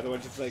 Because the other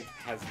one just like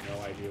has no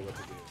idea what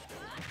to do.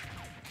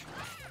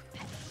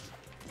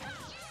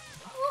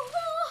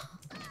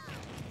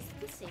 Is it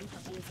the same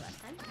puppy as last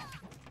time?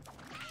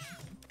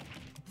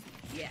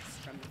 Yes,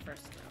 from the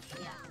first round.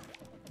 Yeah.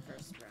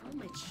 First Oh, round.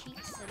 my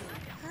cheeks suddenly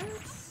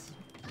hurts.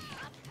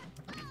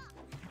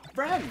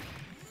 Friend!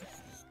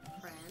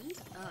 Friend?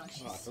 Oh,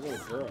 she's Oh, it's a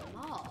little girl.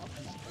 small.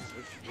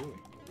 What's she doing?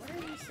 What are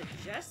you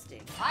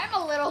suggesting? I'm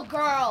a little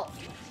girl!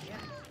 Yeah.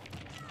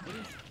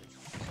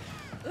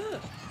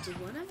 Did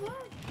one of them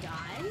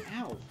die?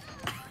 Ow.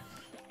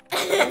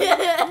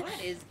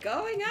 What is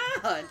going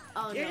on?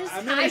 Oh, You're no. just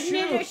I'm in a hiding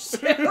in a shoe.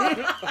 shoe.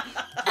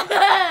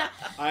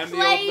 I'm the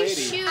old Play lady.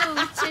 shoe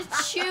to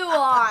chew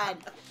on.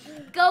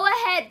 Go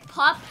ahead,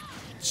 pup.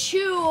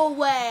 Chew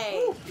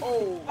away.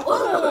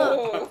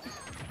 Oh.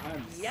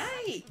 I'm,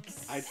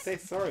 Yikes. I'd say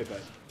sorry,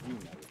 but you know.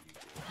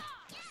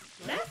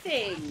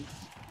 Nothing.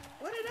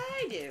 What did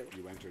I do?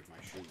 You entered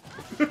my shoe.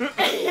 You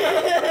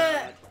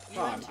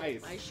Oh, I'm entered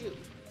ice. my shoe.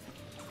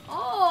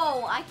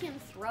 Oh, I can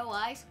throw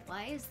ice.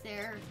 Why is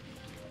there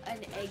an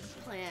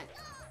eggplant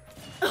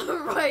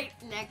right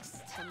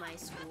next to my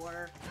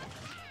score?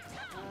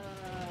 I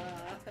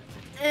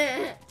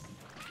That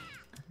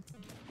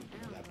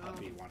don't know.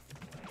 puppy wants to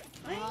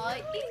play.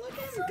 Look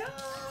at him go.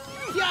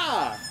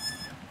 Yeah!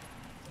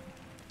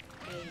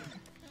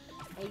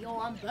 Hey, yo,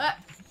 I'm back.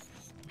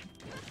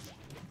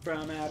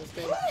 From outer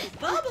space.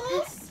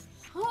 Bubbles.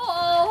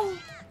 Oh,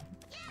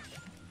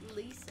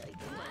 Lisa,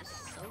 you are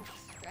so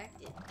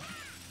distracted.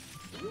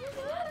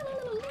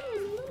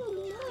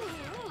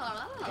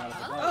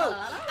 Oh,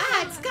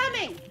 it's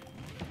coming.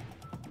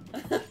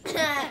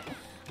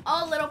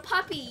 Oh, little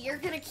puppy, you're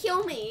gonna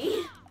kill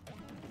me.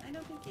 I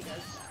don't think he does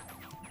that.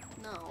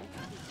 No,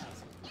 he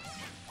doesn't.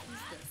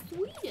 He's the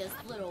sweetest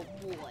little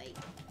boy.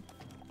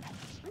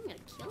 I'm gonna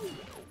kill you.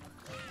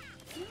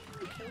 You don't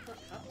want to kill the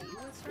puppy.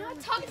 What's I'm wrong not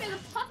with talking you? to the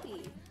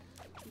puppy.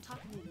 I'm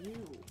talking to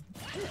you.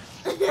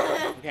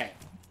 Okay.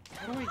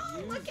 How do I use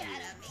Look you?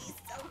 at him. He's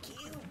so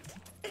cute.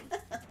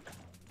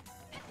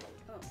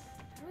 Oh,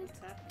 what's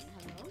happening?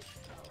 Hello?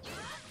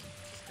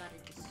 Just gotta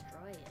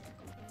destroy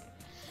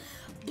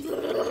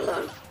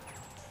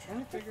Trying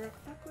to figure out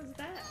What the fuck was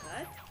that,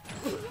 bud?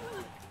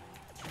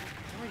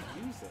 how I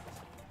use it.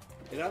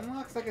 It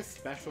unlocks like a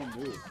special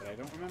move, but I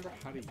don't remember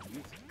how to use it.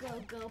 it. Go,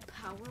 go,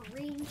 Power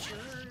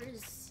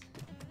Rangers.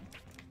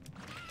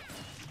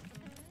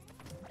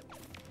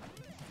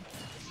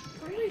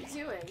 What are we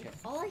doing?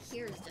 All I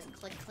hear is just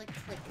click, click,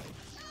 click.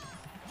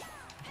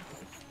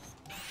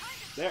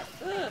 There.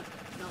 Ugh.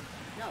 No,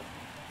 no.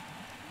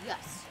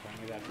 Yes.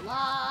 Finally that. It just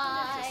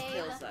Live.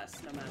 kills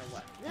us no matter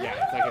what. Yeah,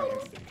 it's like an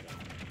instant kill.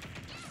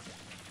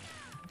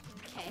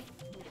 Okay,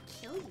 I'm gonna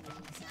kill you,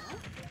 Lisa.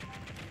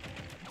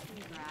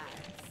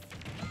 Congrats.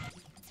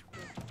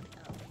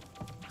 Oh.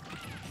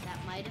 That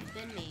might have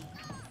been me.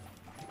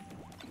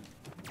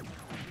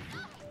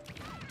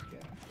 Yeah.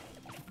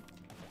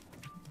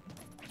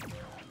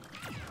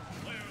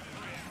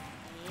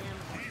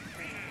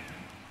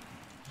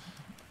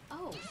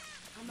 Oh,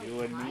 I'm You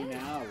and me alive?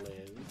 now, Liz. You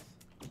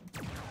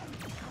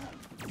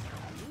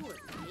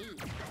and me.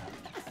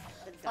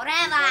 The dog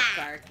Forever. is like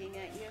barking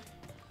at you.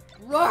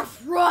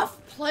 Ruff,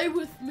 ruff, play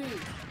with me.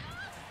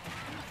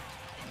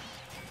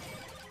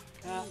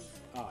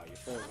 Oh, you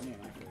froze me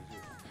and I froze you.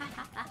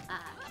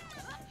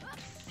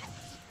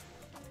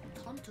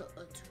 Time to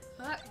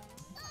attack.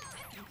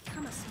 You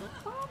become a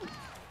smoke bomb?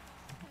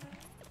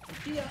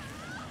 Yeah.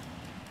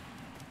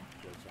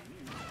 Jokes on you.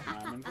 Now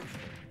I'm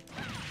invincible.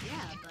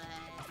 Yeah, but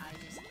I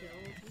just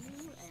killed you,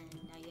 and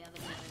now you have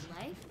another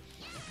life.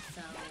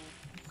 So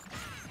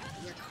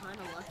you're kind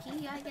of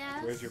lucky, I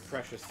guess. Where's your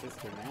precious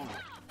sister now?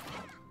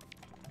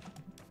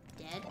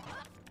 Dead?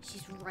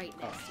 She's right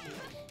next to me.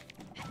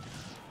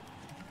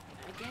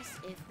 I guess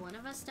if one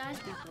of us dies,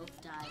 we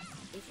both die.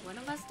 If one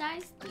of us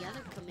dies, the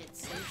other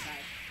commits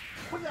suicide.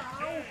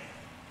 That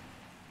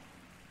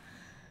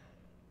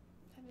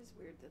is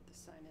weird that the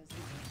sign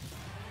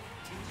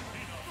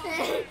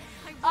isn't.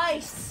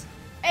 Ice!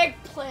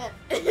 Eggplant!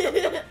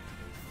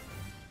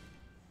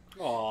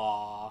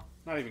 Aww.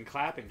 Not even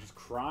clapping, just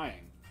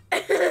crying.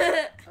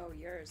 Oh,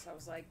 yours. I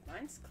was like,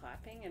 mine's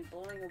clapping and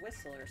blowing a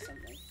whistle or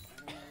something. I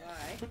don't know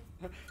why.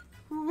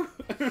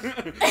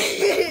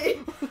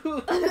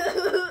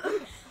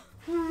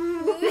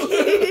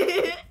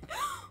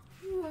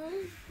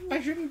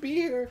 I shouldn't be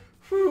here.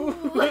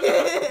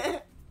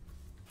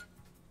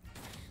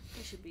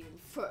 should be in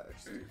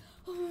first.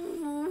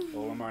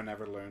 Olimar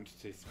never learned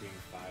to scream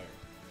fire.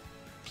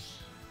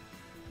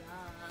 Yeah.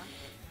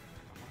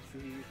 I want to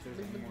see if there's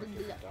any more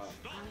different dogs.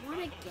 I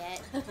want to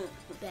get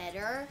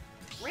better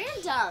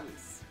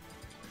randoms.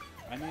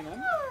 I mean,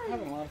 I'm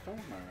having a lot of fun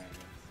with my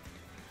randoms.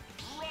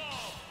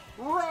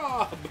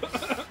 Rob!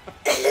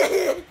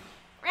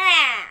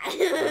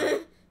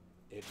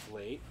 It's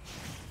late.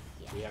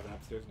 Yeah. We have an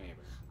upstairs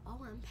neighbor. Oh,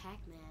 I'm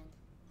Pac-Man.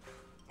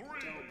 3,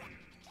 2,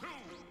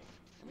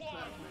 1,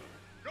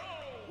 go!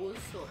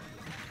 What's up?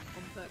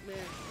 I'm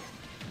Pac-Man.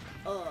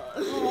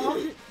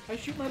 I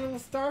shoot my little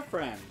star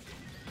friend.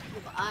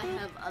 I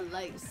have a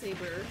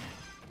lightsaber.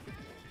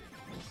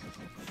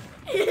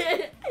 I don't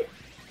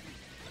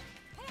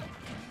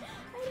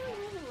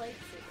have a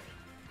lightsaber.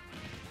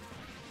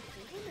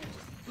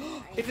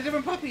 It's a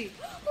different puppy.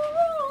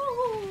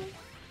 Oh,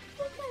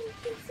 look at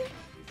it.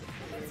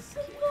 It's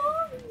so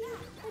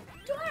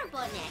adorable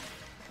neck.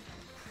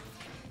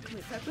 Come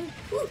here, Pac-Man.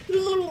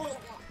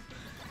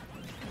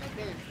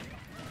 Pac-Man.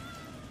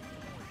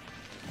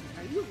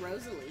 Are you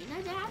Rosalina,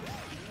 Dad?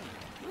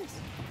 Nice.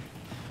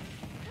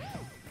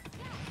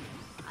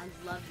 I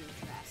love your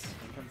dress.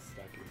 I'm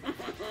stuck in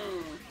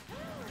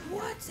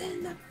What's in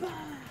the box?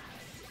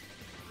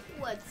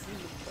 What's in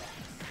the box?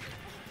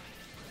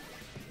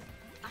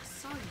 I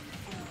saw you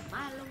from a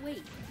mile away,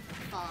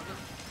 Father.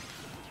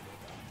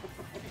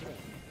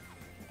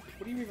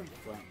 What are you even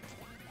from?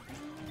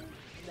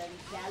 The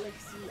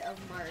galaxy of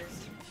Mars.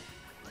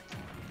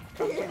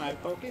 Come to my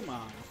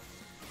Pokemon.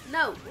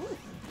 No.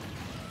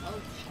 Oh,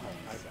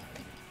 I got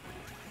it.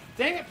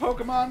 Dang it,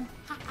 Pokemon!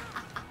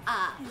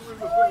 Ah.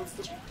 That's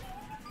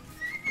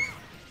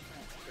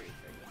pretty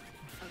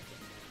funny.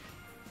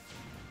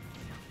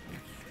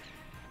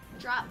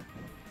 Drop.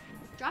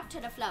 Drop to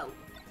the flow.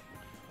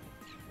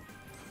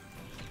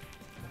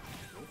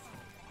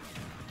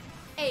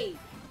 Hey.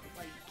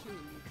 Why you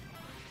killing me?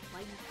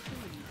 Why you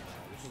killing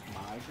This is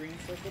my green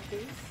circle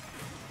piece?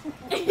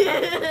 me?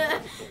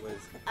 It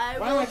was.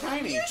 Why am I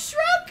tiny? You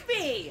shrunk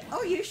me!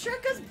 Oh, you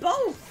shrunk us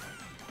both!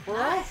 We're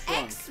all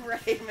shrunk.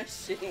 X-ray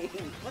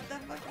machine. What the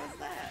fuck was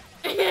that?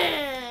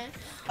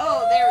 Oh,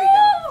 Oh, there we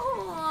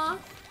go.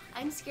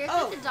 I'm scared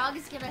Oh. that the dog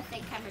is gonna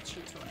think I'm a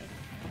chew toy.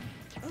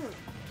 Ooh.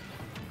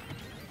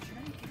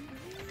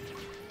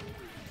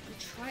 I'm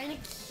trying to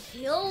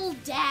kill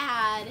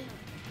Dad.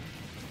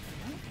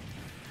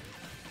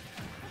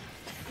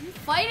 I'm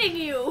fighting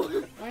you.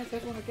 Why is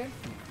everyone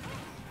against me?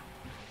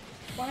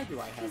 Why do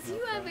I have Because no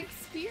you have friends?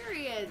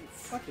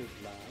 experience. What is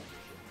love?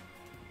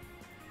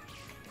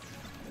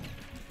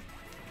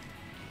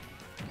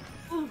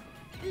 Ooh.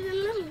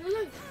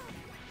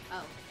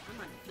 Oh, I'm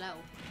on flow.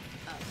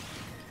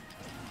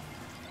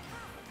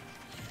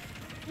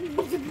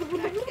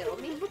 That killed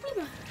me.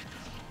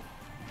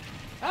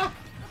 Ah!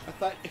 I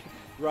thought,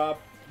 Rob,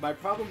 my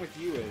problem with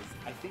you is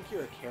I think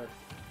you're a character.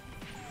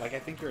 Like, I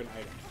think you're an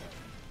item.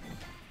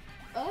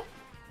 Oh?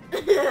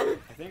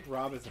 I think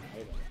Rob is an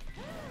item.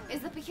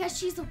 Is it because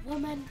she's a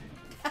woman?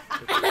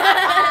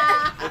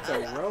 It's a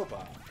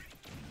robot.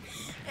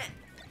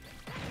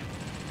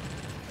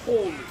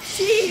 Holy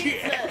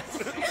shit!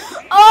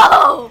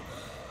 Oh!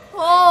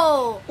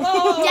 Oh!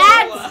 Oh.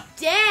 Dad's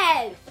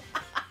dead!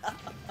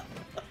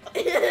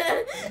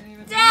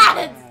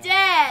 Dad's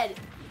dead!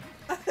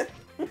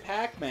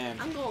 Pac-Man.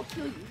 I'm gonna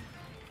kill you.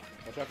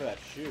 Watch out for that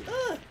shoe.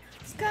 Ugh,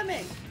 it's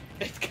coming.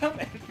 It's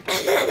coming.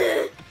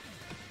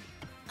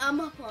 I'm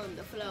up on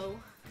the flow.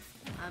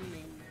 I'm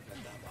in.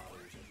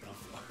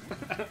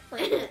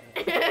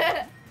 I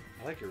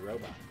like your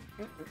robot.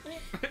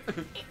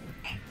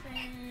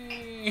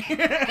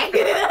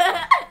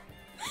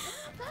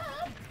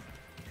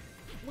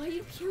 Why are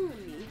you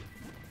killing me?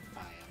 I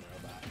am a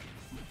robot.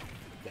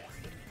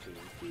 Destined to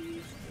be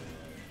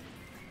destroyed.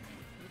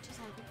 What just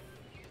happened?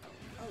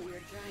 Oh, you're a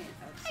giant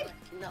outside.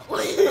 No.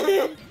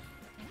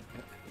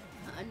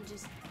 I'm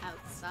just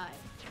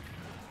outside.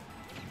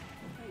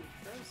 Oh, you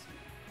froze me.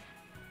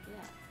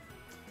 Yeah.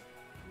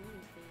 I'm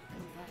waiting for you to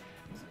come back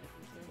so I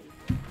can kill you.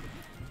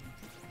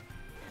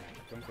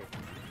 Don't take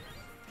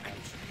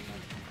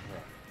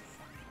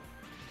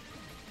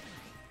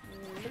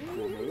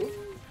Cool move.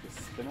 Just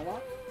spin a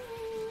lot.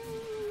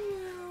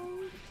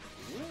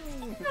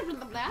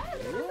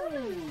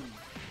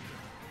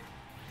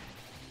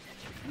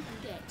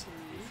 Get to me.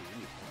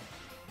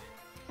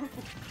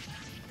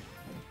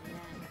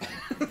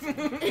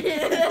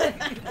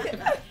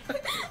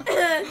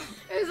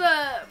 There's a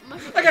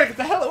mushroom. I gotta get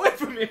the hell away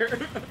from here.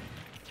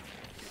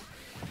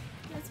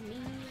 That's me.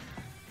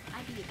 I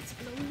be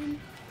exploding.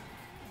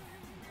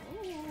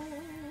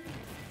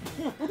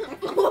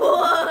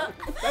 Oh.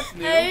 That's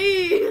new.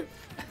 Hey.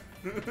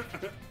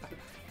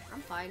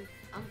 I'm fine.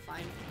 I'm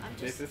fine. I'm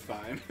This just. is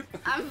fine.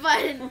 I'm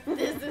fine.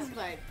 This is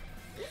fine.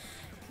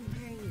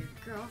 Comparing your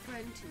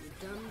girlfriend to a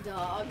dumb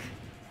dog.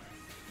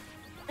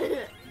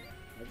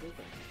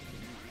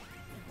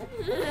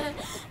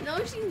 No,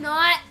 she's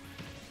not.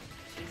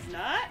 She's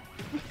not?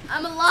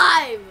 I'm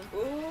alive.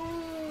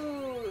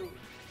 Ooh.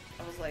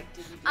 I was like,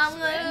 did you just I'm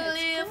swim? gonna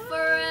It's live cool.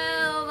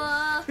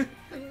 forever.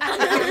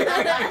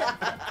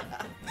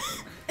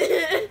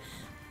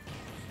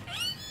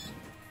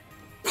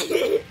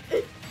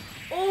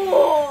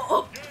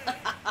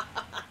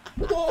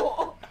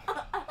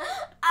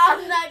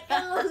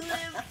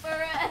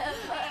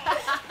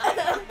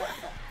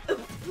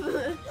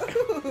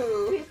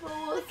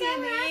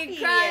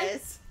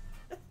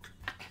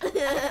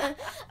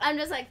 I'm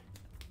just like.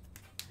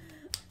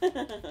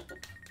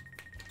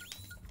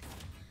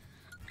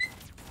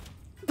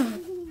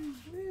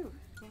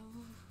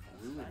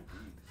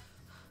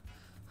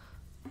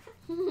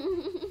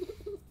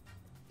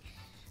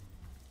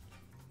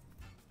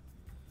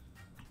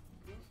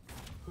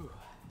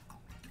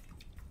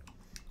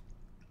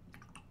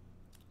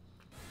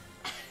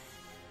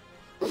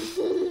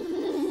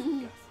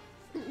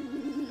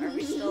 Are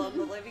we still in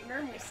the living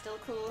room? We still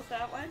cool with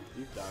that one?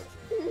 These dogs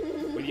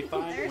are. When you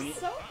find They're when you,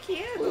 so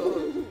cute.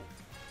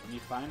 when you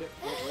find it,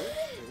 it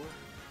works. It works.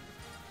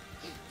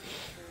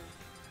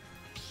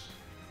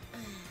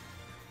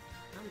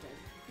 I'm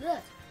done.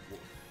 Ugh.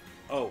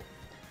 Oh,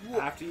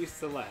 after you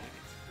select,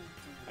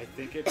 I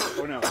think it's.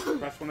 Oh no,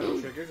 press one of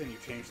the triggers and you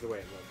change the way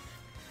it looks.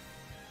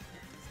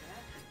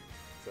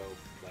 So,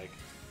 like,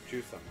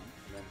 choose someone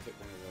and then hit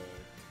one of the.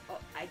 Oh,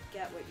 I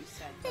get what you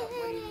said, but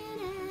what do you mean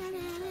you can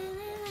change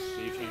that? So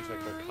you change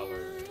like their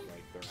color,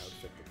 like their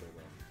outfit that they're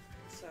wearing.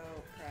 So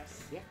press.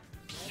 Yeah.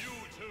 You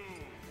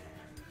two.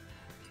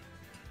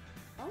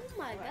 Oh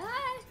my What?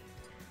 god.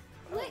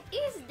 What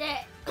is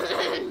that?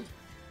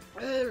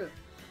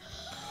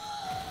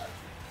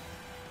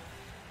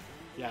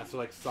 Yeah, so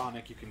like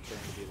Sonic, you can turn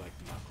to be like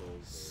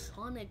Knuckles.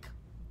 Sonic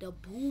the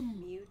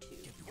Boom.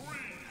 Mewtwo.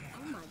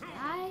 Oh my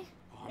god.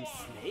 Oh, I'm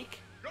Snake?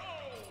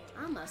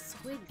 I'm a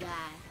squid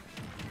guy.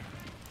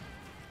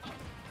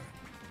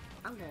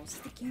 I'm gonna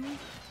stick you in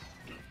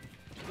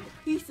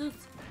pieces.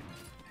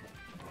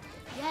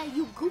 Yeah,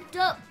 you gooped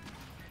up.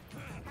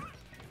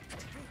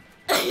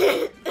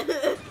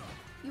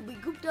 You be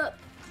gooped up.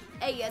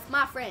 Hey, that's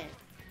my friend.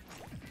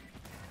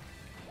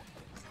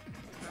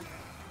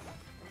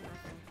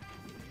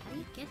 How do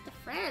you get the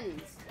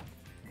friends?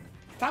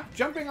 Stop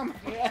jumping on my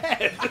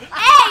head! Hey,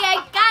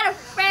 I got a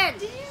friend.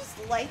 Did you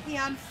just light me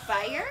on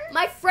fire?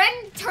 My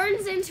friend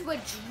turns into a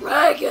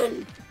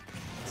dragon.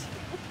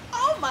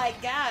 Oh my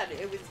god,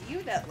 it was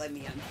you that lit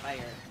me on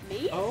fire.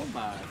 Me? Oh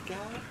my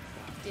god.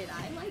 Did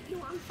I light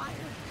you on fire?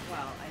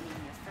 Well, I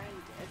mean, your friend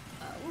did.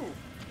 Oh.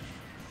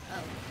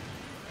 Oh.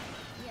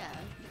 Yeah.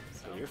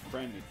 So your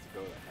friend needs to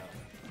go to hell.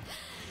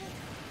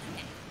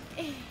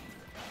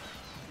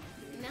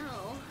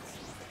 No.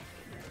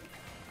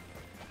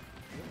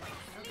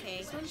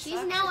 Okay.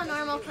 She's now a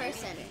normal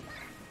person.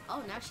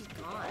 Oh, now she's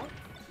gone.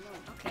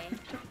 Okay.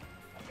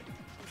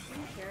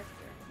 Same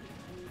character.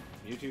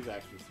 Mewtwo's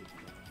actually super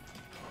good.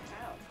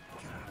 How?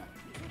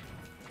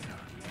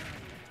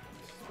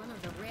 One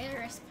of the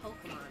rarest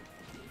Pokemon.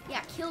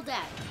 Yeah, kill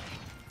that.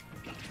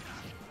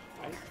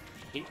 I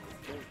hate this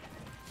character.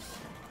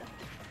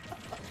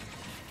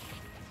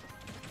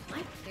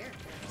 My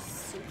character is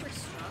super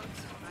strong,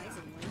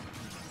 surprisingly.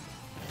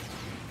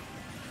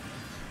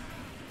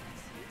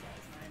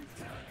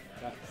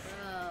 That's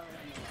Bro.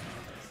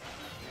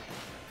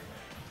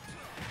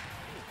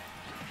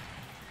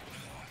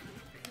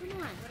 Come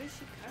on. What is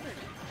she covered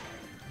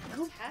in?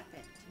 What's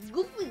happened?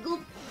 Goopy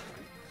goop.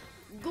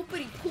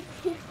 Goopity poop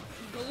poop.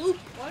 Gloop.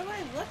 What do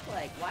I look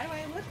like? Why do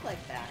I look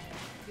like that?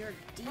 You're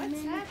demon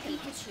happening?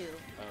 Pikachu.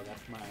 oh,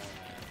 that's my.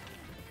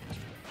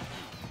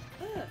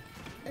 Ugh.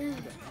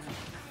 Ugh.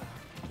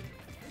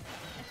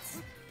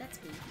 That's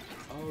me.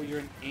 Oh, you're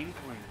an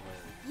Inkling.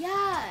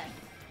 Yeah.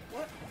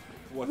 What?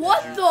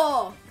 What did you-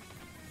 the?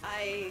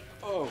 I...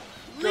 Oh,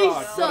 God,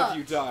 Lisa! what have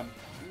you done?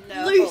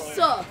 No.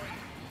 Lisa.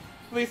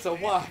 Lisa,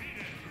 what?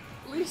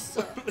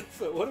 Lisa.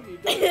 Lisa, what have you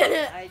done?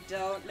 I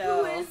don't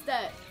know. Who is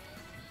that?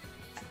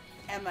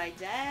 Am I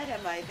dead?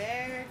 Am I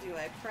there? Do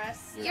I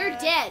press? You're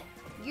dead.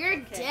 You're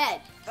Okay.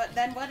 dead. But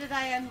then what did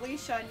I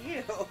unleash on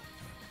you?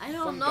 I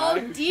don't Some know. guy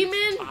who shoots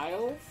Demon.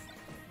 tiles?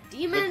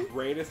 Demon. The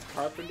greatest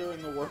carpenter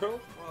in the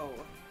world? Whoa.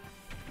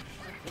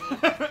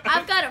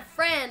 I've got a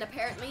friend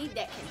apparently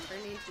that can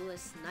turn into a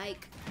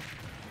snake.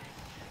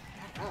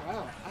 Ow,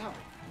 ow, ow.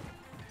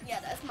 Yeah,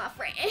 that's my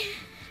friend.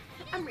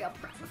 I'm real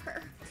proud of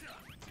her.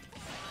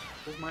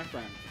 Where's my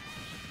friend?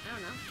 I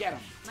don't know. Get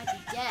him. Might be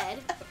dead.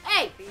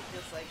 Hey! He's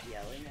just like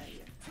yelling at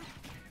you.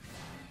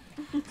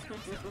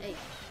 Hey.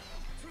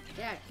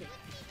 Get out of here.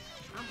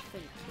 I'm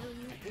gonna kill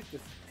you. I hate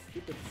this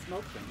stupid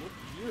smoke thing.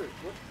 What's yours?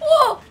 What?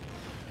 Oh!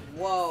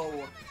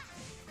 Whoa.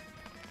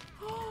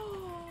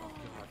 Oh,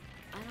 God.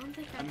 I don't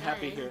think I'm got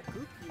happy any here.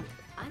 goop you.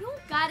 I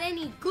don't got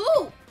any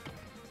goop!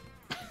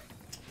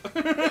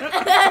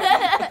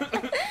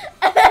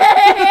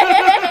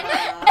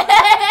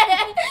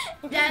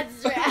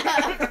 That's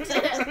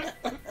right.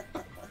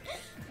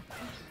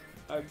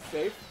 I'm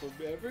safe from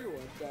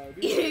everyone down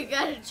here. You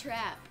got a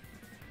trap.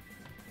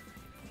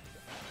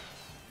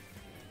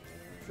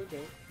 It's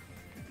okay.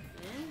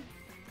 Yeah.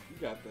 You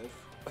got this.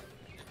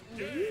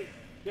 Me?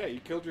 Yeah, you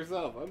killed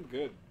yourself. I'm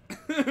good.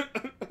 Is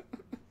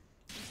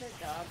a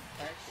dog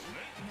barking?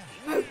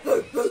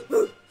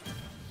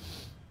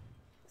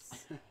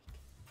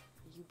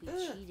 You be Ugh.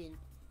 cheating.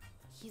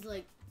 He's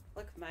like,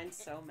 Look, mine's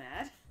so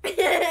mad.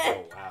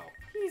 Oh, wow.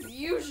 he's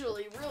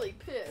usually really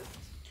pissed.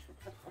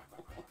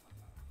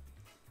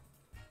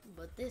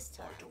 But this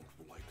time. don't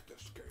like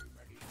this game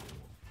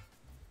anymore.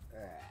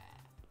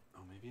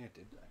 Oh, maybe I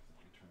did that. Let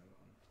me turn it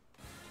on.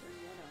 Turn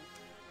that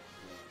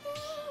on.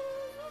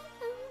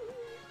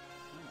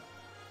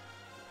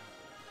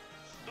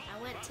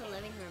 to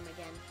living room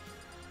again.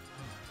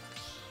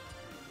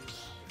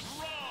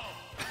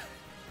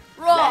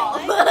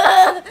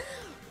 Rob!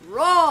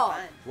 Rob!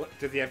 Fun. What?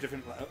 Does he have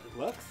different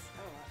looks?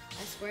 Oh,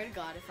 I swear to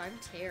God, if I'm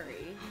Terry,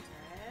 red.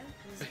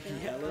 this is gonna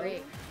be Yellow,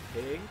 great.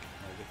 pink. I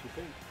guess you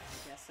think.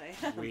 Yes, I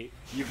am.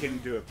 You can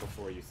do it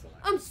before you select.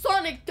 I'm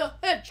Sonic the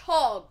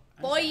Hedgehog,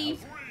 boy. I'm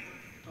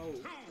Oh.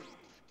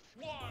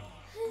 1.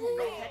 Oh,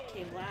 redhead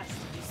came last.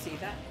 Did you see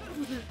that?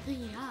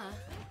 Yeah.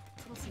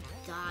 It's almost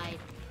like died.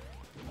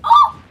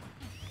 Oh!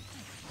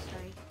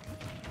 Sorry.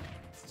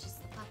 It's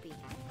just the puppy.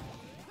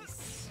 He's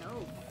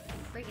so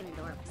freaking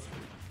adorable.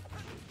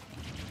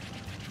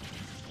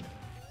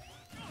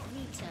 I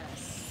need to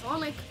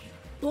Sonic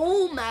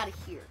boom out of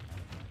here.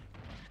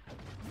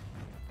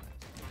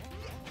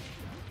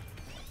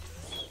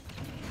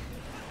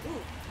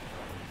 Ooh.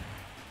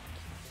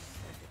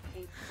 The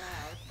pink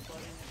cloud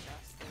floating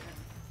across the room.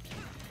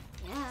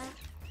 Yeah.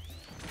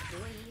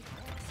 Boy.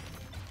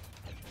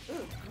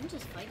 Ooh, I'm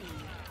just fighting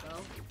you, bro.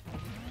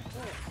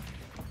 Oh,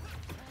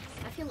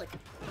 I feel like a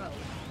pro. Like,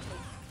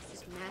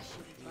 just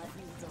mashing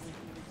buttons on the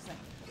just like,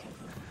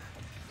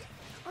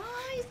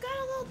 Oh, he's got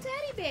a little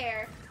teddy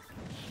bear.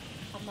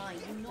 come on,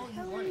 you know you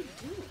What want are it. you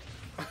doing?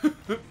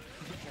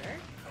 sure.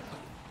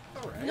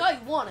 All right. You know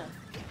you wanna.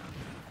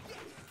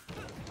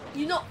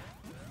 You know.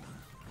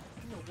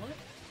 You know what?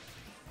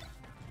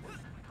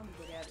 I'm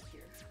gonna get out of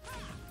here.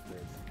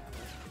 Where's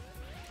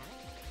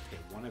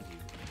okay, one of you.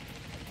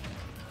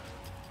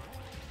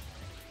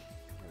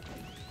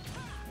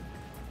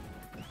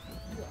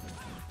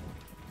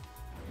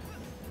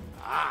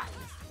 Ah!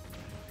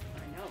 I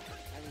know.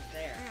 I was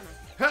there. Where am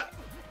Ha!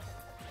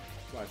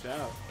 Watch out.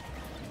 I?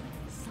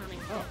 Sonic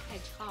Oh. the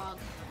Hedgehog.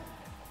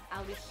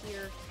 Out of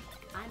here.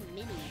 I'm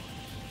Minnie.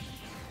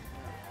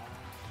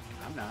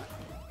 I'm not.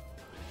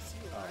 Yes,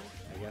 you Oh, are.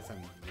 I guess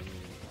I'm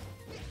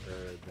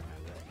bird than I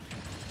will.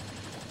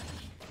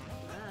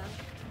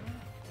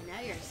 And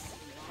now you're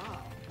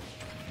small.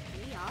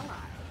 We all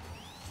are.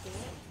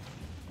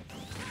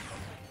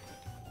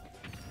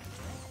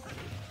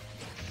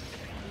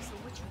 So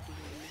what you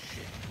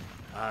doing?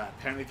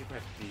 Apparently if you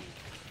press D.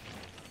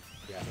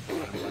 Yeah, the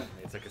bottom button,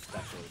 it's like a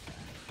special attack.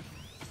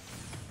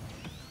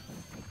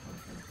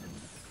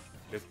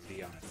 Just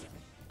D on its own.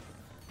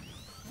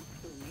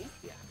 Who, me?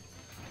 Yeah.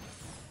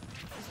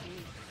 Just D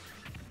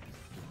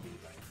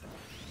by itself.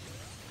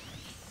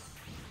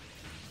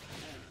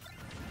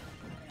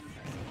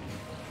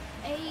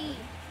 Hey,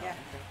 Yeah.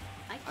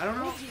 I don't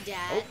know. told you,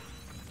 Dad.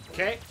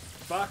 Okay,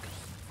 fuck.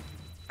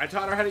 I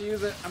taught her how to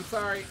use it. I'm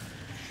sorry.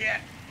 Shit.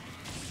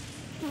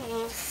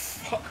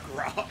 Fuck,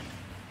 Rob.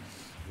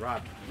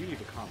 Rob, you need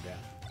to calm down.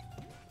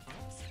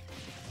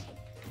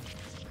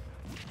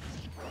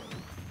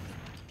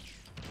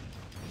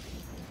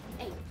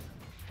 Hey,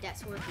 that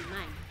sword be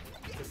mine.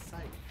 It's a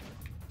sight.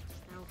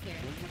 I don't care.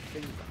 One more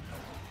thing about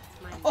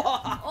It's mine.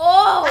 Oh!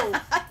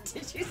 Oh!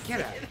 Did you Get see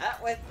out.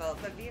 that with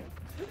both of you?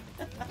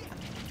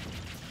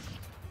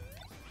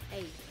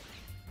 Hey,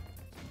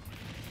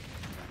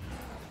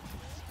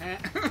 it.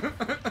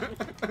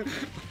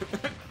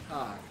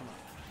 Ah, come on.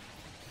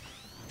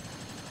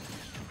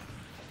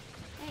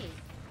 hey.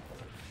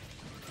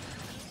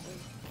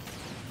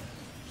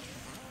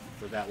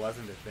 So that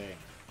wasn't a thing.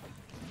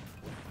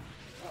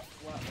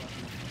 What?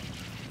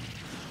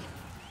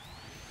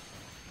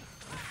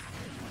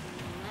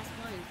 Last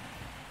one.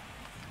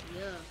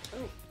 Yeah.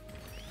 Oh.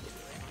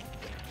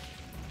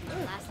 My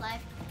last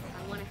life,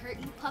 I want to hurt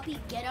you, puppy.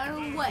 Get out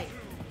of the way.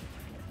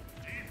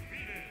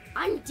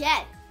 I'm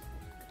dead.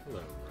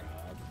 Hello,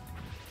 Rob.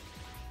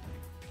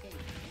 Hey.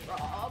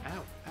 Rob.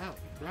 Ow, ow,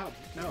 Rob,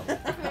 no.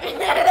 Take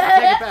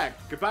it back.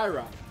 Goodbye,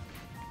 Rob.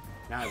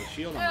 Now I have a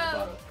shield on my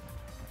bum.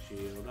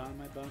 Shield on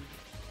my bum.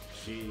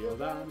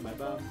 Shield on my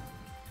bum.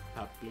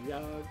 Puppy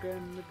dog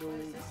and the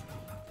gold.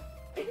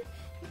 You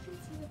can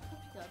see the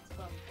puppy dog's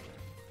bum.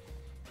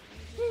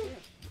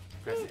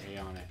 Press A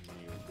on it and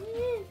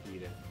you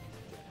eat it.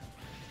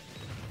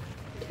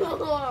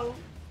 Oh.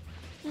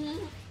 No, leave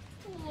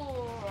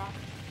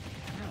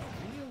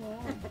me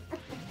alone.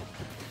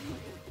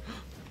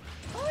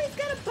 Oh, he's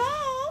got a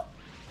ball!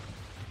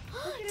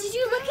 Did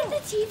you look at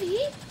the TV?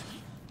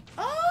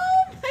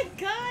 Oh my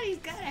god, he's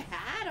got a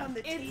hat on the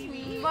It's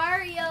TV.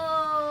 Mario.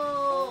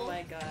 Oh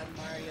my god,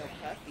 Mario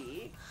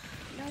Puppy.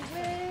 No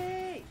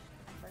way!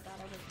 I forgot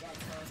I was dead,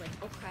 so I was like,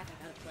 oh crap, I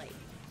gotta play.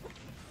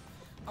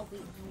 Oh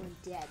wait, no, I'm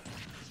dead.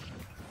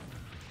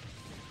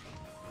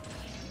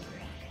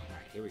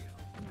 Alright, here we go.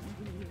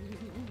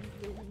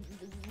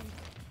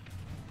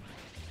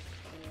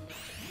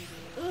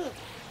 Ugh.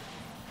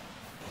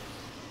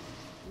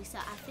 Lisa,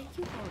 I think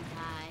you gonna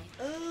die.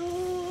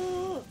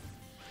 Ooh.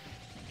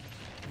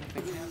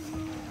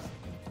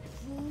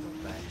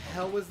 What the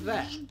hell was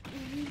that?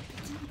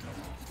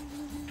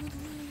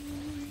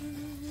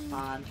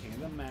 On King of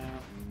the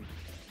Mountain.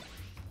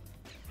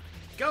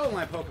 Go,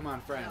 my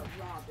Pokemon friend! Oh,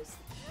 Rob is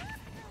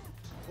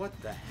What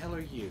the hell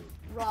are you?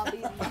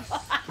 Robbie.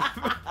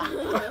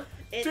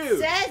 It Dude.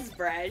 says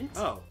Brent.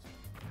 Oh.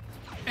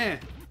 Eh.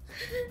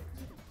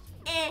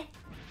 Eh.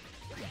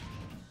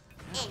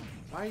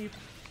 Why are you...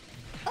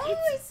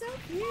 so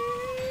cute.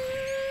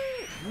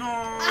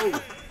 No!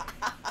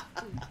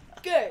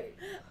 Good.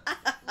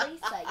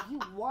 Lisa, you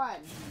won.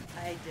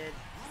 I did.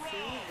 See,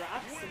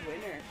 Rock's the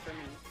winner for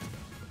me.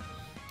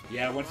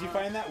 Yeah, once you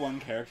find that one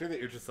character that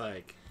you're just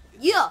like,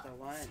 Yeah. The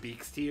one.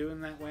 speaks to you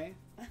in that way.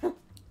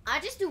 I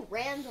just do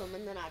random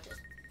and then I just.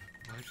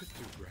 I just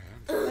do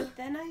random. But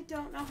then I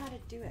don't know how to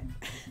do it.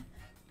 'Cause-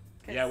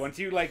 Yeah, once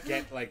you like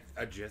get like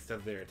a gist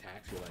of their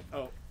attacks, you're like,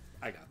 oh,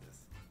 I got this.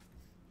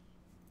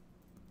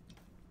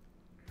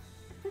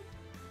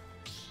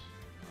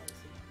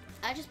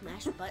 I just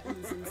mash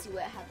buttons and see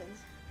what happens.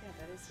 Yeah,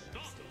 that is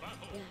interesting.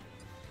 Yeah.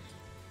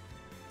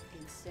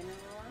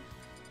 Incineroar.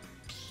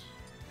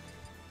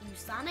 You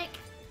Sonic?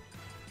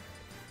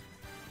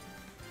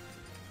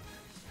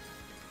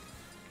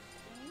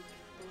 Pink,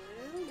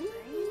 blue, green.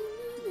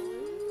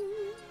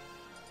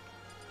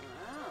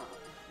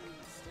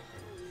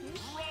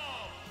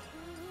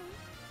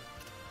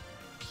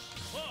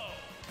 Wow.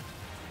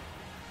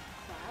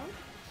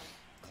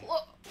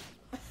 Cloud?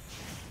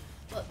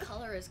 What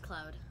color is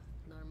Cloud?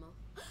 Normal.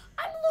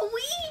 I'm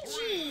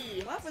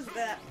Luigi! What was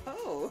that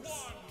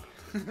pose?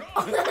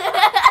 Up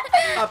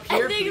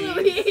here, I think please.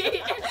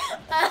 Luigi.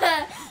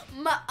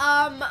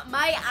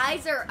 My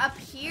eyes are up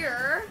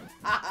here.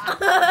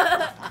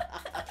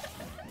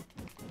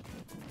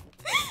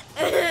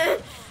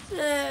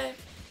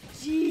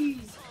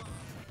 Jeez.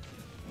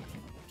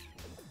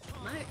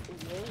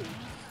 Whoa.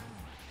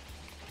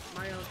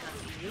 Mario's got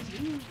some new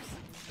moves.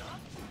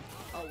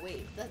 Oh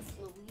wait, that's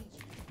Luigi.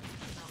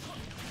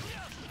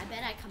 I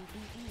bet I can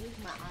beat you with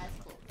my eyes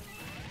closed.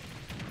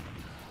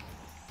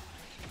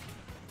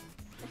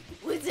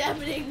 What's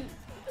happening?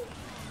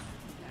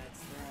 That's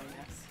throwing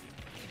us.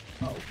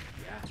 Oh.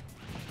 Yeah.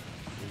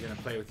 You're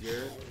gonna play with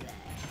your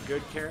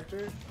good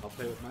character. I'll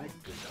play with my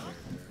good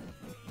character.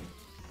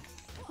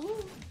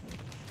 Ooh.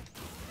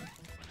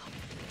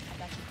 I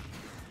got you.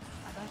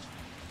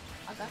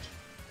 I got you.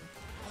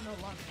 I'm no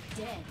longer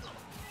dead.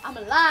 I'm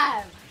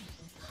alive.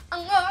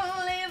 I'm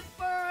gonna live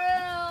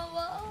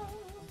forever.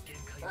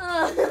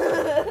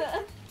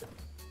 Oh,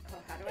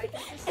 how do I do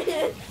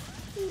this?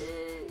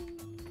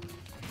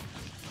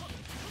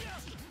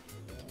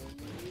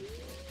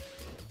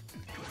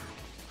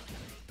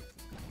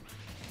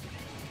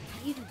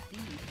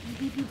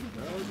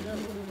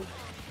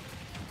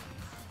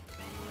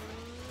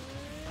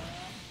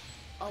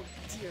 Oh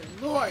dear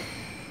Lord.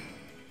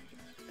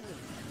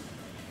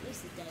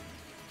 Lisa's dead.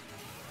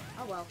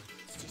 Oh well,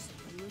 it's just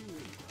you.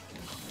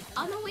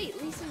 Oh no wait,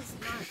 Lisa's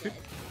not dead.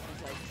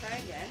 Like, try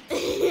again.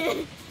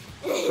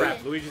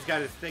 Crap, Luigi's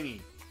got his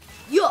thingy.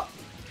 Yo!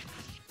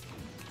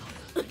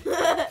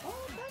 Oh,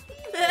 puppy.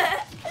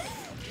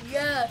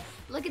 Yeah,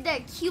 look at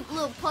that cute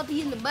little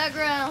puppy in the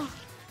background.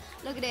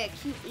 Look at that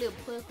cute little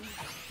puppy.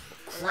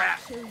 Crap!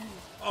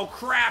 Oh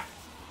crap!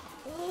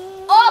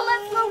 Oh,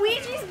 let's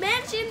Luigi's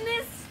Mansion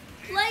this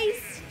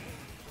place.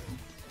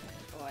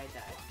 Oh, I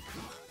died.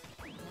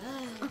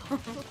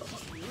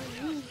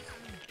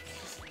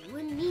 You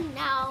and me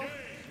now.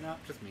 No,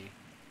 just me.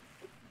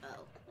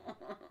 Oh.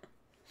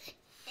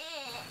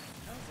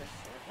 That was a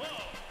short one.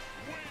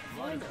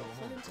 Final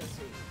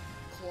Fantasy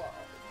Club.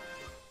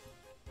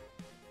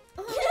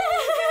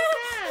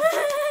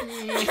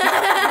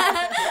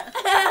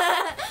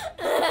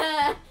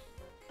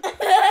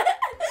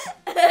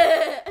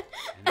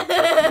 And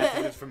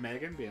messages from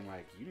Megan being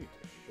like, you need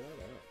to shut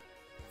up.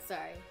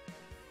 Sorry.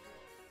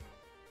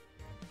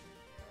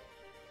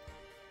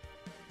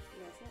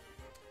 Yes, yeah.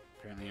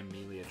 Apparently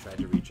Amelia tried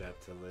to reach out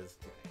to Liz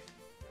today.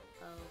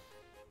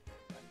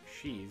 Oh.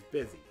 She's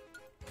busy.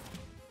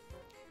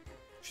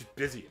 She's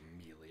busy,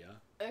 Amelia.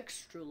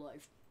 Extra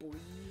life, boy.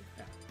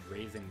 Yeah,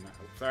 raising my...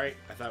 Oh, sorry,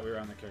 I thought we were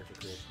on the character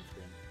creation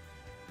screen.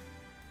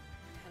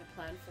 Had a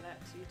plan for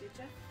that too, did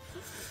ya?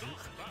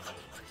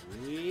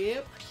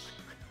 Yep.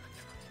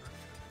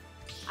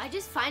 I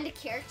just find a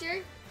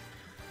character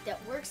that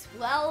works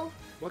well.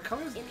 What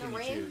colors In can the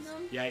you choose?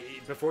 random? Yeah,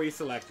 before you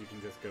select, you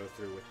can just go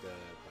through with the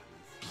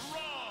buttons.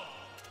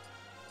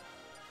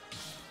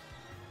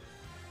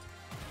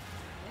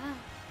 Yeah.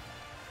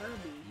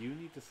 Kirby. You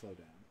need to slow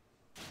down.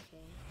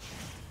 Okay.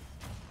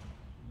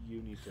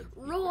 You need to...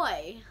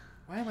 Roy.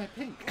 Why am I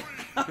pink?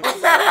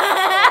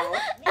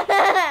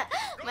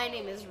 My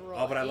name is Roy.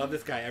 Oh, but I love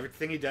this guy.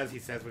 Everything he does, he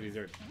says what he's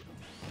doing.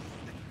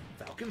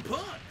 Falcon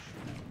Punch!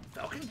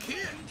 Falcon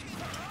Kick!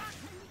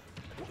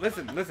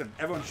 Listen, listen.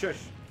 Everyone shush.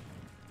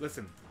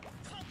 Listen.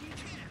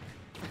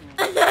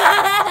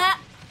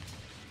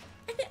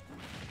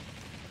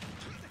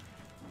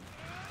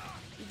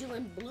 You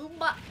doing blue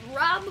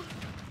Rob?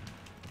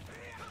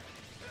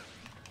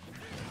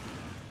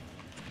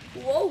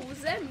 Whoa,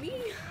 was that me?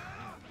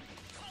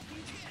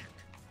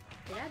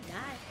 Did I die? I think I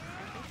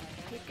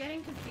died. Keep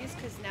getting confused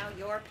because now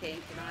you're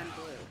pink and I'm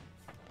blue.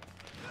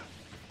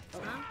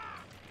 Huh?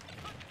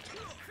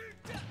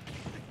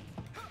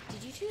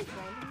 Did you choose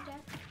random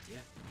death?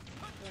 Yeah.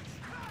 Yes.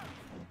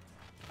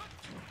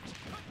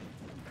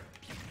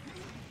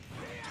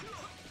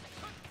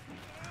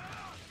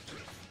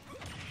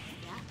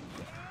 Yeah.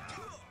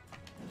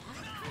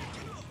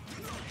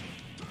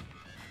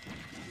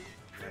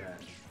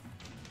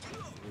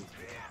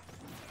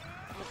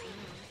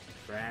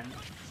 Friend.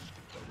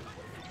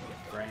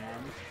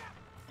 Friend.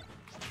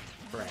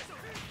 Friend.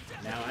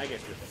 Now I get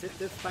to sit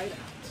this fight out.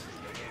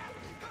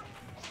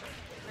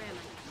 Where am I?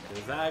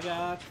 Cause I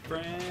got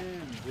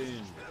friends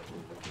in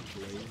the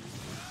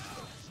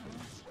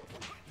place.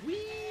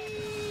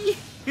 Whee!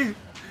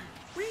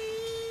 Whee!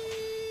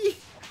 Whee!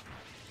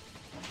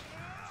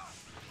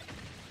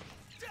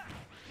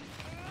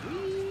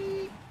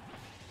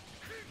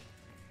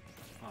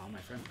 Oh, my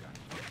friend's gone.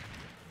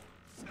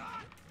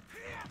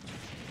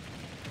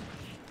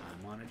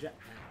 I'm on a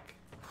jetpack.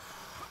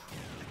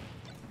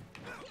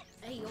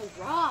 Hey, yo,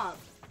 Rob!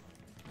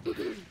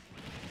 Maybe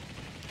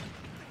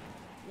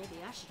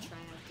I should try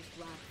out this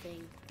Rob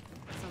thing.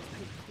 That sounds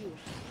pretty cool.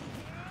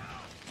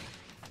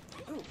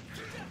 Ooh.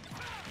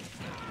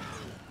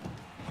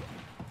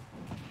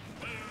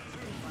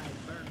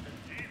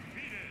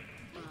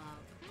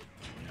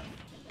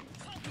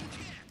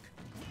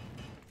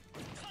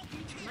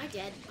 Am I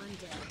dead? I'm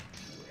dead.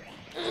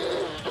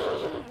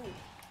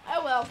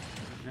 Oh well.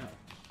 No.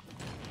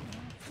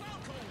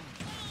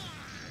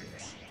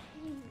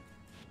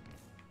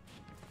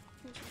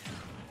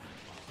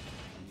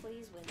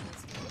 Please win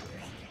this.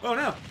 Oh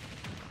no!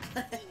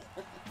 Trying.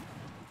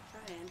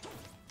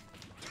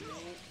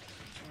 May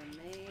or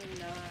may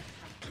not.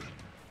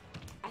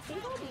 I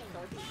think I'll be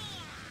Kirby.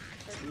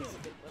 Kirby is a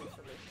good one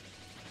for me.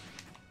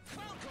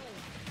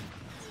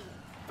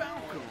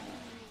 Falcon!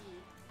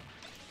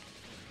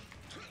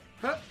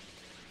 Huh?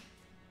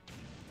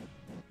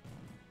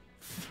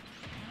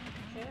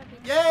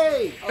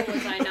 Yay! Oh,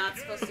 was I not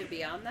supposed to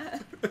be on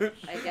that?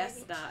 I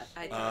guess not.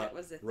 I thought it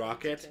was a thing to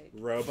rocket, take.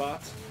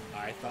 robot,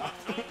 I thought.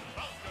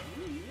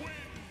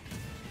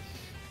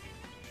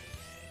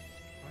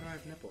 Why do I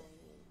have nipple?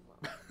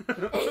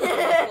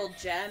 Little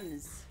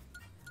gems.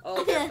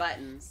 Oh, they're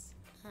buttons.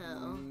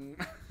 Oh. Don't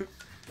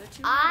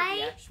you know I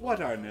the actual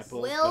What are buttons?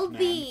 nipples Will but man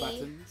be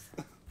buttons?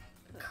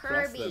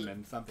 Press them Kirby.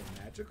 and something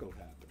magical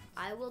happens.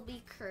 I will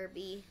be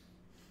Kirby.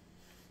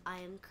 I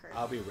am Kirby.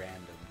 I'll be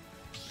random.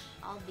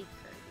 I'll be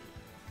Kirby.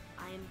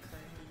 I am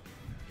Kirby.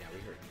 Yeah, we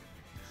heard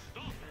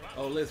you.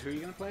 Oh, Liz, who are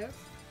you gonna play as?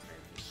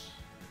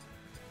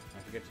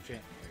 Don't forget to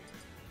chant.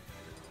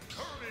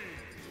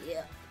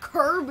 Yeah.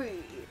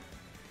 Kirby!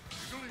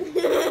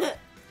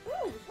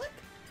 Ooh, look.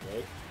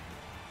 Wait.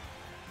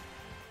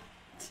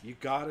 You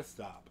gotta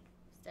stop.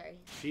 Sorry.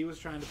 She was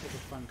trying to pick a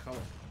fun color.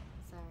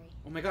 Sorry.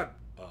 Oh my god.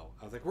 Oh,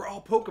 I was like, we're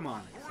all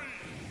Pokemon. I'm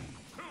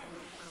Kirby. I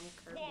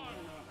don't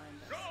know what mine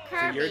does. So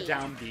Kirby! your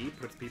down B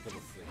puts people to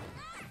sleep.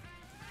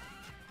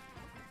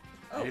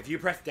 And if you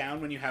press down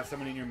when you have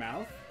someone in your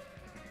mouth,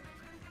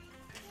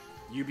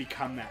 you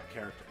become that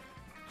character.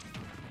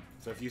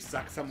 So if you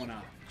suck someone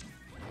up,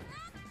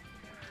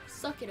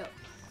 Suck it up.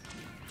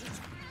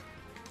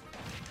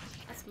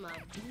 That's my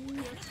boo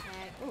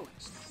attack. Ooh.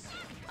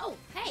 Oh,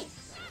 hey!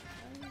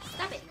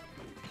 Stop it!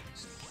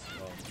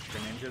 well, the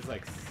ninja's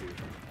like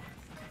super.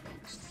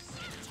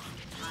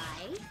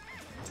 I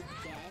to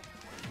get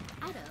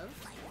out of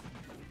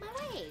my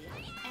way.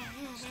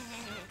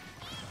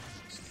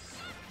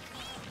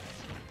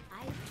 I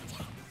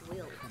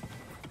will.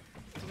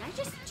 Did I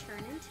just turn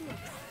into a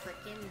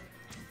frickin'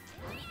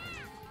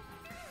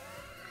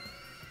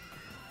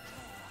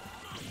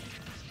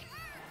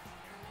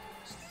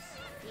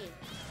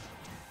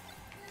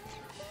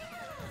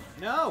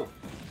 No!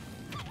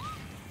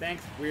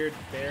 Thanks, weird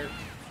bear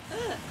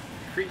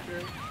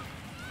creature.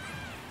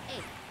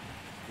 Hey,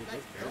 Dude, let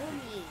those go bears- of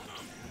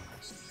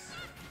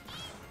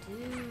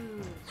me.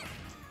 Dude.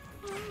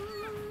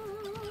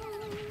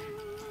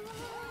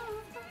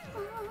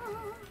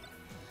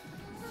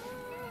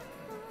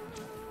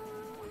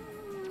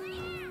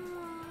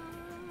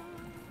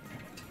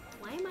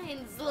 Why am I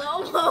in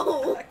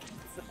slow-mo?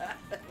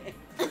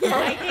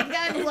 I think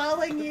I'm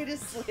lulling you to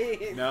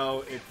sleep.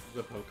 No, it's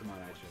the Pokemon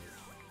I chose.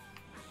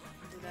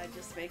 Did I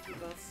just make you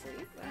both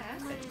sleep? What Why am I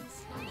happened? in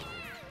slow-mo?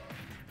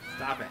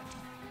 Stop it.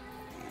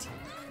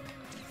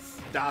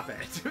 Stop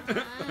it. Stop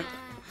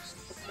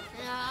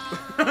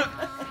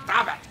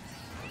it.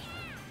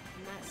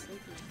 I'm not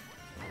sleepy.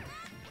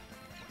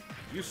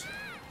 You stop.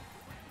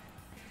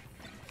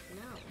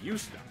 No. You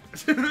stop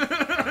it.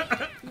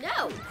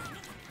 No!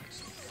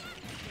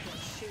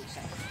 Shoot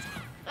that.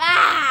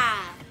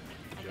 Ah!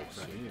 Joke's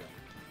on you.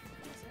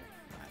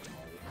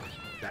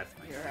 That's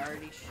my You're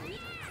already shooting.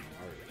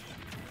 already.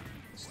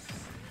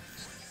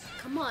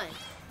 Come on. I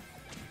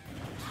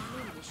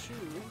need the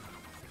shoe.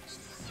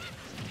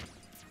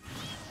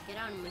 Get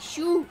on my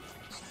shoe.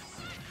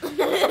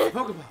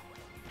 Pokeball.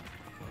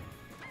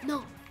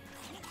 No.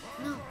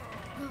 No. No.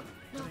 No.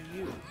 What are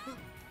you? No.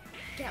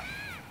 Get out.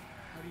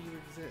 How do you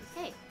exist?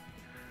 Hey.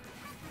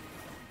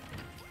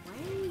 Why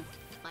are you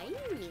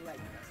fighting me like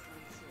this?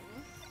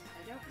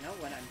 I don't know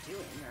what I'm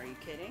doing. Are you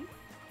kidding?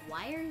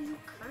 Why are you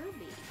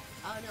Kirby?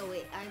 Oh no,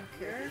 wait, I'm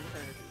You're Kirby.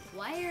 Kirby.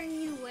 Why are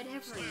you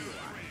whatever you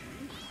are?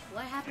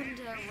 What happened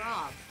to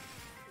Rob?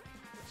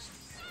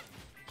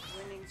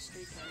 Winning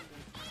streak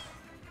ended.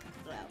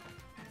 Well,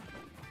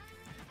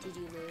 did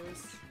you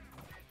lose?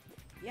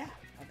 Yeah,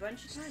 a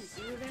bunch of times.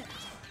 You were there.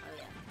 Oh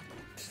yeah.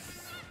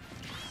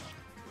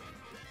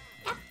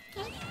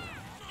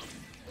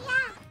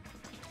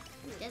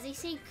 Does he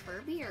say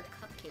Kirby or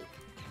Cupcake?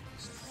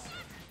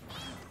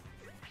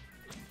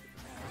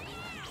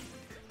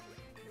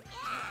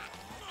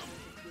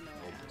 You know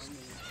what I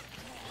mean.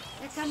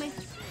 They're coming.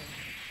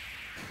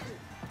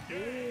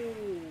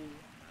 Ooh.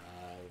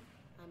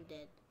 I'm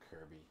dead.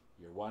 Kirby,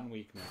 your one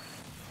weakness.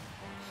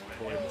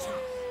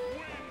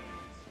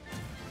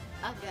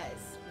 I got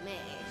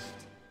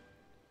smashed.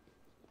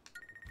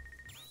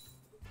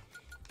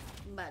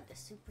 By the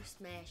Super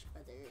Smash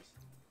Brothers.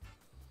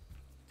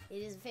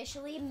 It is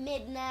officially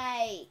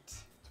midnight. It's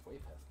way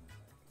past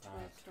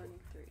midnight.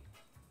 12:23.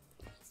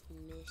 It's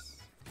miss.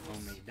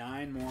 Only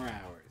 9 more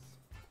hours.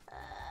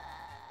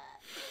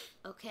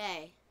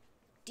 Okay.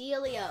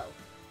 Dealio.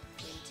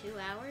 In 2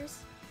 hours.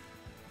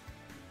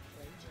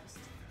 Play just.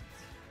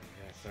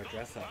 Yeah, start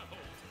dress up.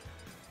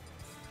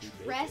 Do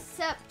bacon. Dress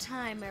up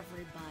time,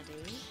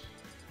 everybody.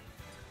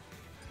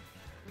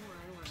 Oh,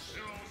 I want to.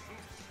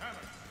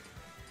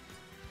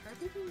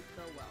 Kirby didn't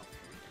go well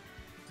for me.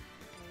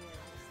 I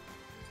realized that.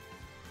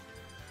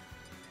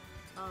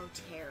 Oh,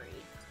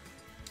 Terry.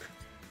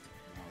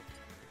 No.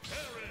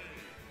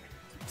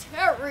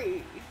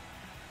 Terry!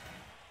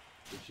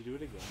 Did she do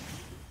it again?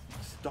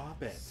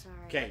 Stop it. Sorry.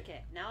 Okay.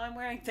 Okay, now I'm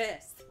wearing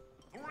this.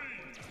 3,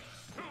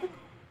 2,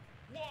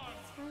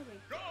 1,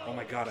 go! Oh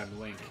my god, I'm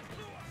Link.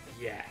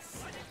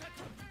 Yes.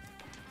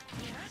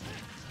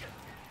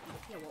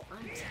 Yeah, well,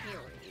 I'm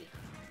Terry.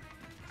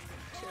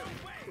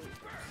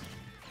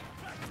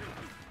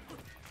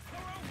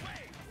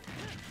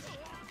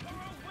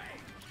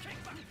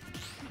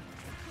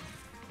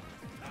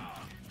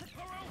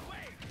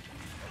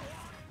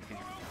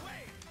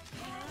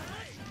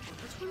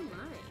 Which one am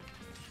I?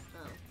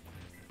 Oh.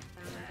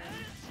 Found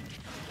him.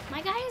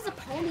 My guy has a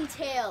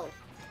ponytail.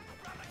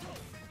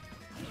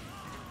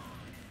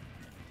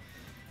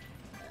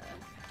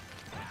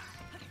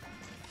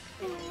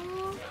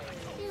 Oh,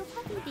 little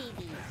puppy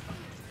baby.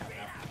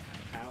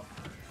 Ow.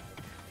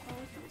 Oh,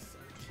 he's so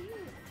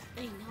cute. I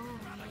know,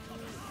 right?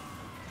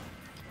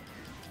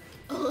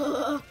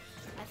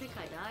 I think I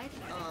died.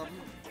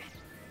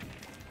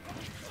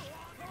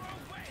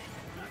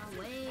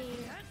 Away.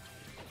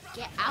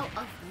 Get out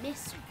of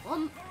Miss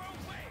Swamp.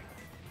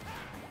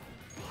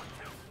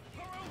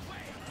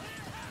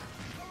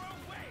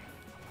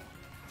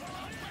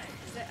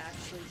 Is it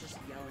actually just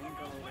yelling,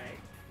 go away?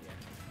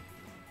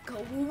 Go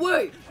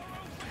away.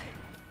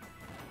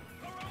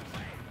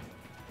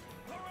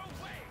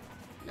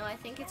 No, I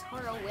think it's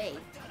her away.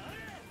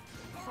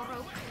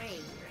 Horo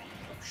Crane.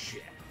 Oh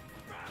shit.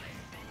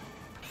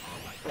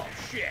 Oh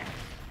shit.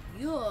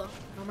 Yeah.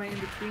 How am I in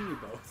between you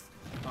both?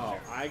 Oh,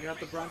 I got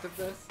the brunt of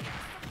this?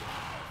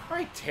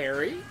 Alright,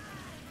 Terry.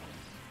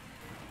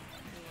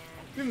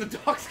 Even the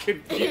dog's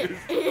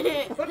confused.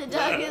 The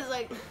dog is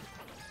like.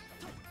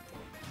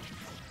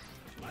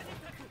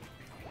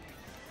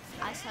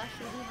 I saw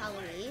Hubie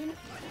Halloween,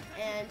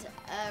 and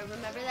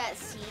remember that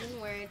scene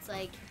where it's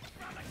like,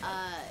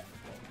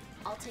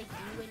 I'll take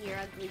you and your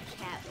ugly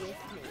cat with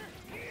me,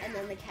 and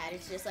then the cat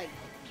is just like.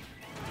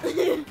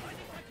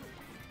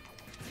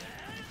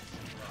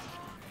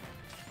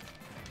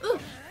 Ooh.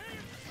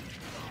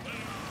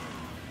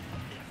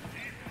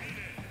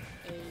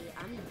 Hey,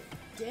 I'm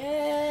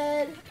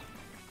dead.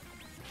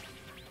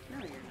 No,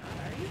 you're not,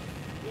 are you?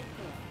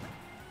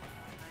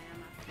 I am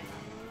a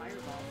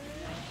fireball.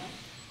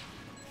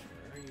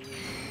 Where are you?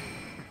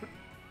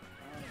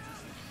 Oh,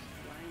 just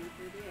flying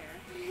through the air.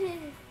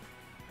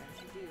 As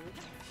you do.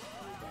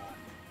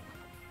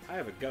 I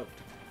have a goat.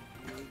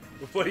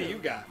 What do you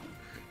got?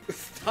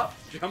 Stop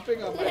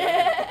jumping on my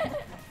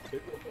head.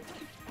 It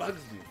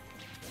bugs me.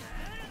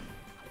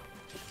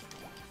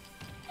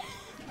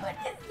 What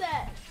is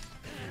that?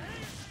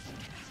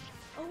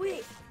 Oh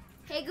wait.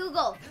 Hey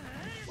Google,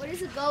 what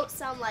does a goat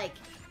sound like?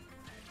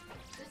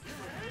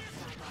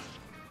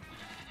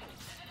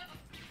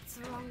 It's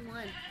the wrong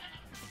one.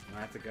 I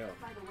have to go.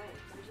 By the way,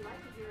 would you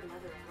like to hear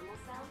another animal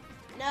sound?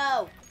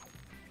 No.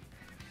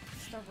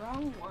 It's the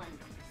wrong one.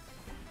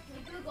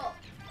 Hey Google,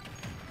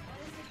 what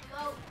does a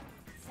goat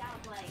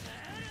sound like?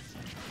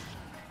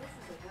 This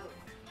is a goat.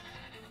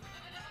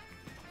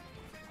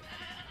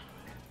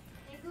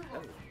 Hey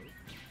Google,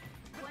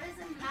 what does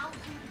a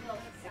mountain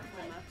goat sound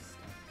like?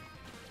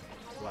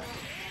 What?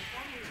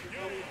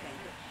 Anything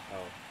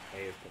Oh, A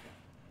is picking.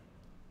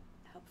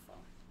 helpful.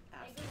 Hey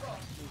Ask. Google,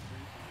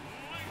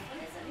 what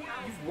is a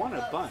mountain You've won a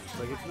goat bunch. sound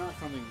Like, it's not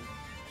something.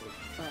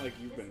 It's not like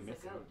you've This been is a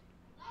missing. goat.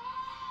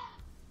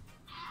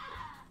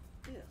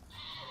 Ew.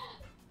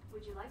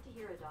 Would you like to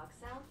hear a dog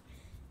sound?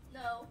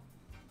 No.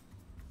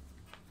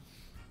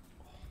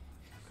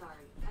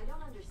 Sorry, I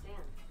don't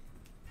understand.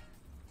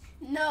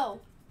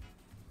 No.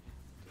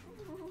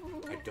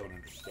 I don't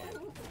understand.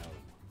 No.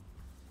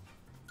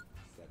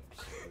 Set it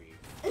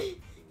free.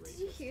 Did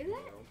you hear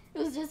that? It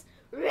was just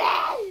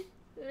red,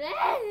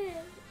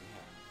 red.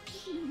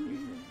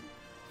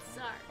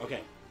 Sorry.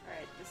 Okay.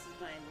 Alright, this is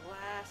my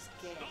last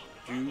game.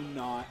 Do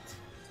not.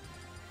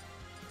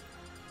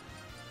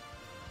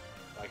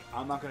 Like,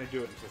 I'm not gonna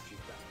do it until she's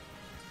done.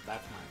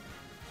 That's mine.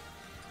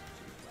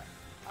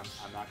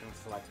 I'm not going to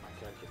select my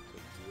character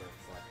because you will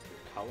select your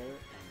color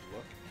and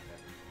look and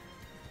everything.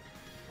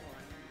 Oh, I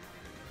don't know.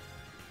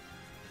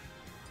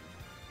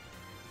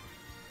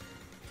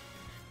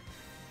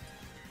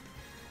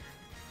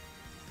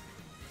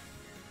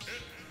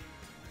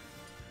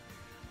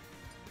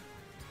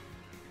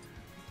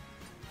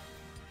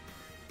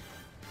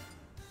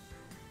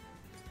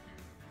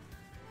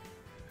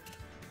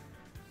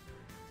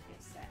 Okay,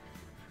 set.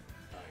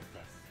 Alright,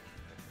 press.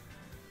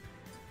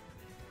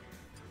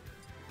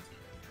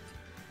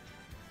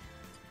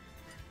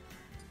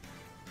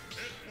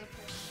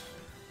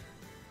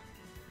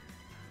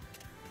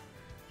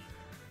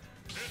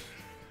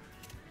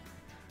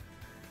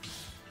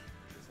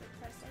 Just like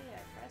press A,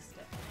 I pressed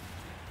it.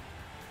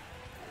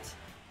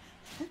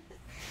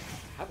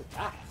 How did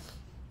that?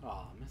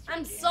 Oh, Mr.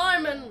 I'm Game.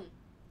 Simon.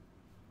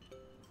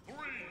 3,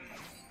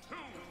 2,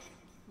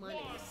 My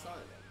name is Simon.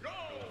 go!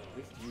 At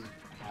least you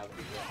have a look.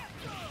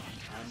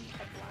 I'm a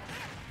black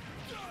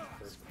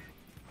person.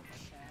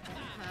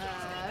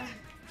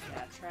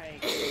 That's right.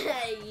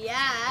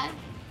 Yeah.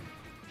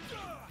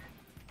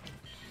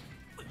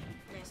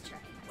 Nice try.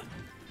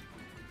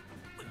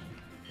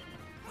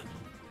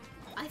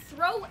 I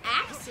throw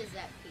axes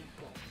at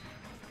people.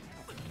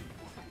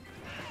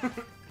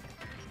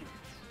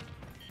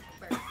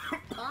 For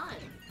fun.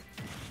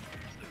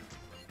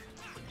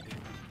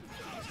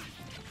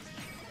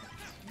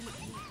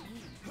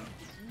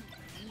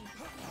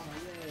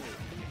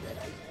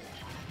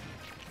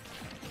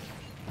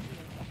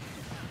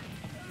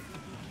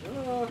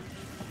 Oh, I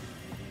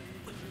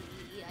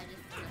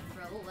just wanna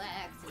throw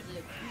axes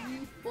at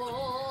people.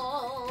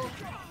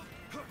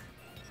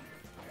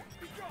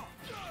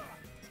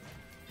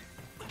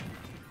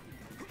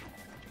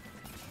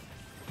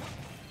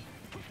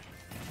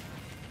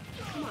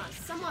 Come on,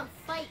 someone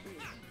fight me.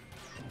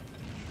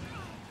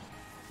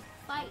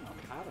 Fight I don't know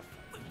how to fight.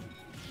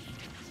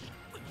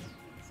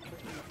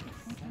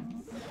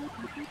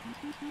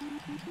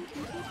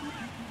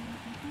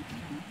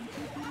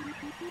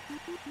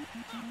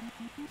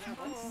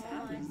 What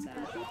sound is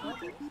that?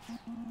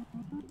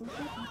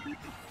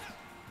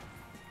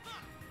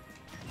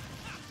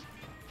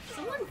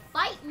 Someone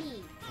fight me.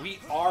 We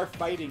are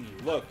fighting you.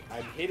 Look,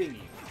 I'm hitting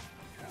you.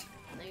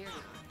 No, you're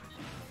not.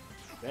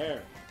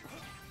 There.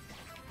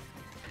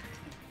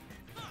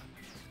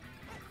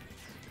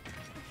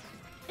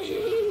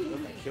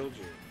 Look, I killed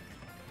you.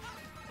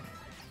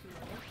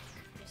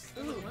 There's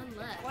still one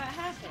left. What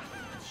happened?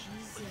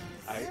 Jesus.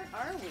 Where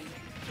are we?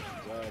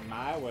 We're in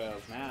my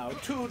world now.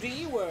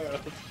 2D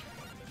world.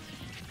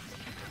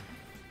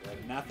 Where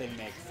nothing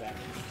makes sense.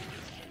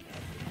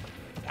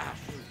 Ah,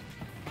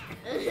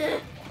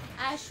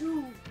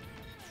 Ashu.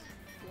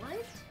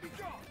 What?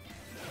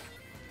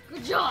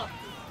 Good job.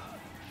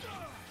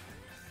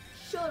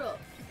 Shut up.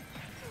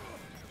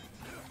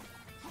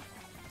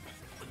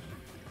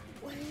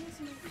 What is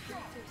my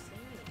character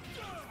saying?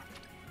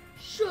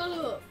 Shut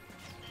up.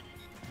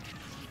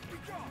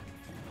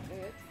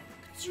 Good.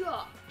 Good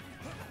job.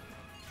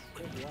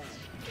 good job.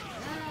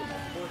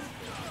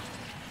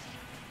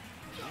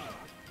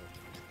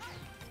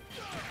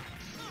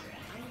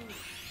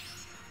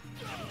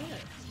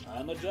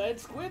 I'm a giant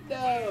squid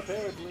now,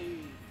 apparently.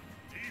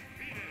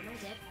 Am I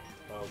dead?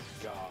 Oh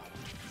god.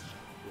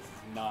 This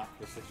is not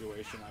the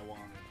situation I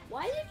wanted.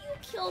 Why did you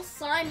kill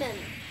Simon?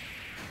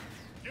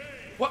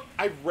 What?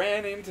 I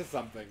ran into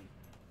something.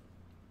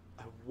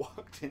 I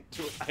walked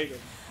into an item.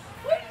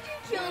 Why did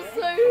you kill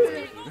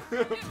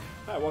Simon?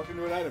 I walked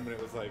into an item and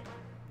it was like,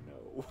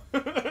 no.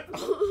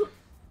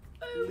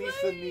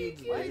 Lisa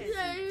needs What this. is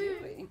he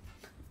doing?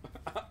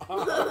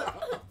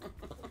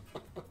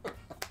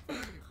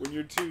 When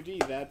you're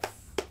 2D, that's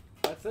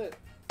it.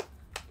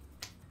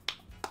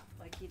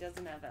 Like he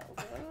doesn't have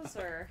elbows,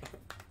 or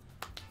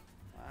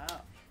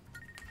wow.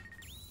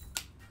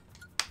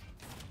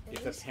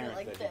 It's used to be apparent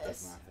like that he does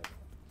this. not have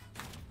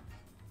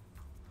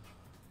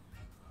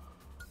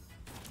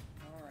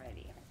it.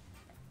 Alrighty.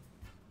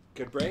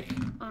 Good break?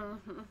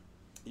 Uh-huh.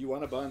 You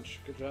won a bunch.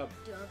 Good job.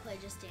 Do you want to play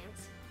Just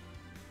Dance?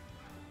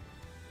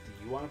 Do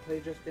you want to play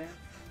Just Dance?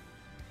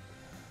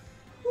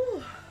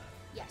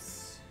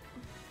 Yes.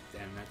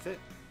 And that's it.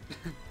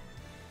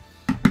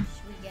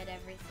 Should we get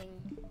everything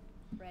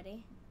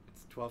ready?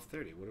 It's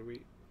 12:30. What are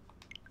we...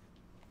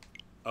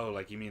 Oh,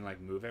 like you mean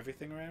like move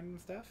everything around and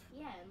stuff?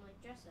 Yeah, and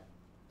like dress up.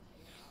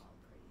 You're all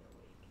pretty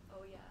awake.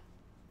 Oh yeah.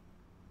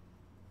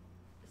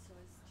 So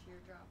is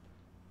Teardrop.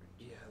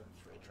 Yeah,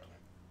 that's right,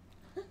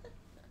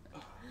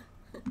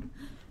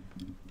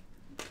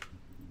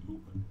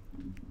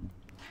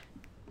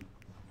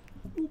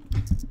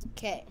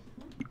 Okay.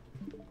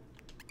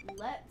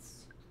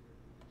 Let's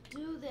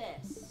do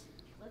this.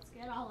 Let's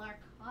get all our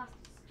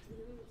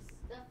costume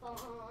stuff on.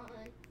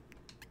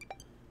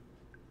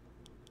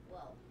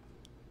 Well,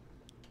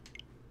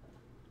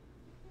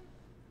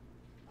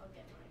 I'll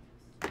get my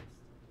costume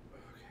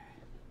Okay.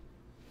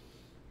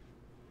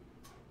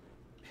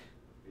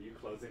 Are you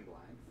closing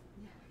blinds?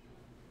 Yeah.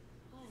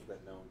 So that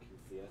no one can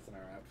see us in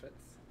our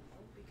outfits?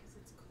 Oh, because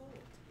it's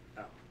cold.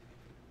 Oh.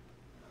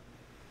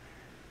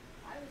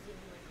 I was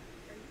even like,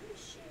 are you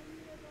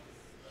ashamed of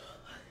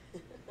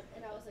us.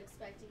 And I was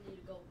expecting you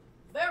to go,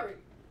 very.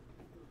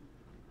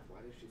 Why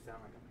does she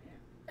sound like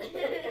a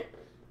man?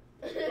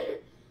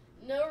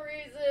 No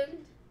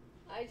reason.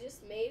 I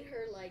just made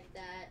her like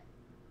that.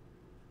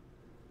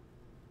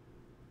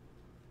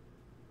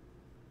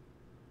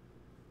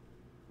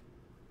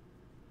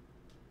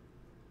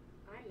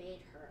 I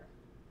made her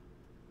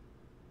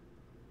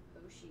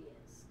who she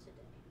is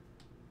today.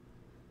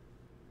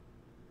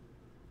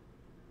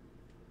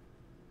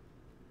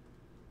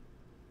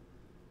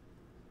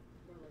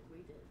 Or like we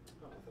did.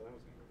 Oh, I thought I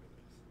was gonna go with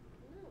this.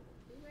 No,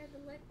 we wear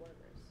the leg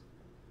warmers.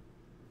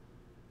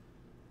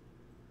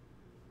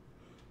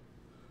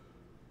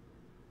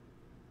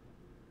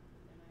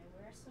 And I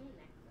wear some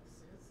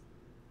necklaces.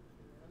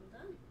 And then I'm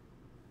done.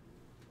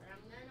 But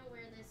I'm gonna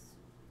wear this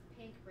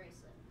pink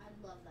bracelet. I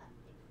love that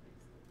pink bracelet.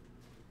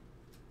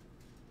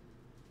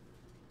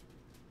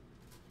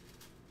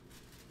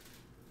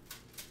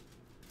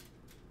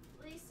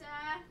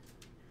 Lisa!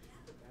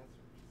 The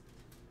bathroom.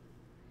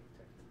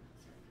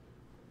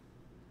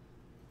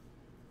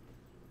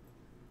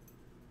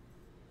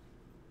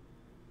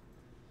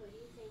 Who do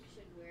you think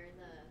should wear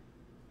the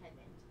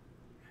headband?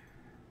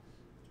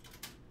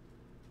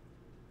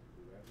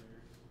 Whoever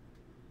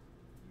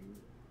you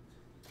want.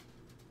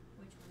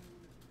 Which one?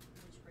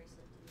 Which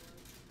bracelet do you want?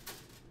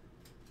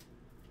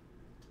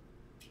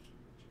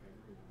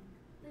 Whichever one.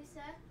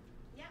 Lisa?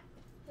 Yeah.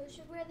 Who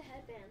should wear the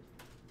headband?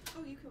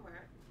 Oh, you can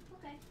wear it.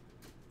 Okay.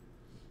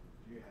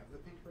 Do you have the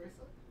pink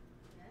bracelet?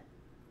 Yeah.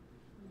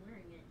 I'm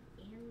wearing it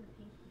and the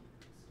pink ones.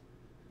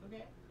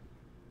 Okay.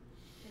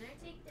 Can I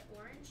take the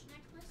orange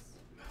necklace?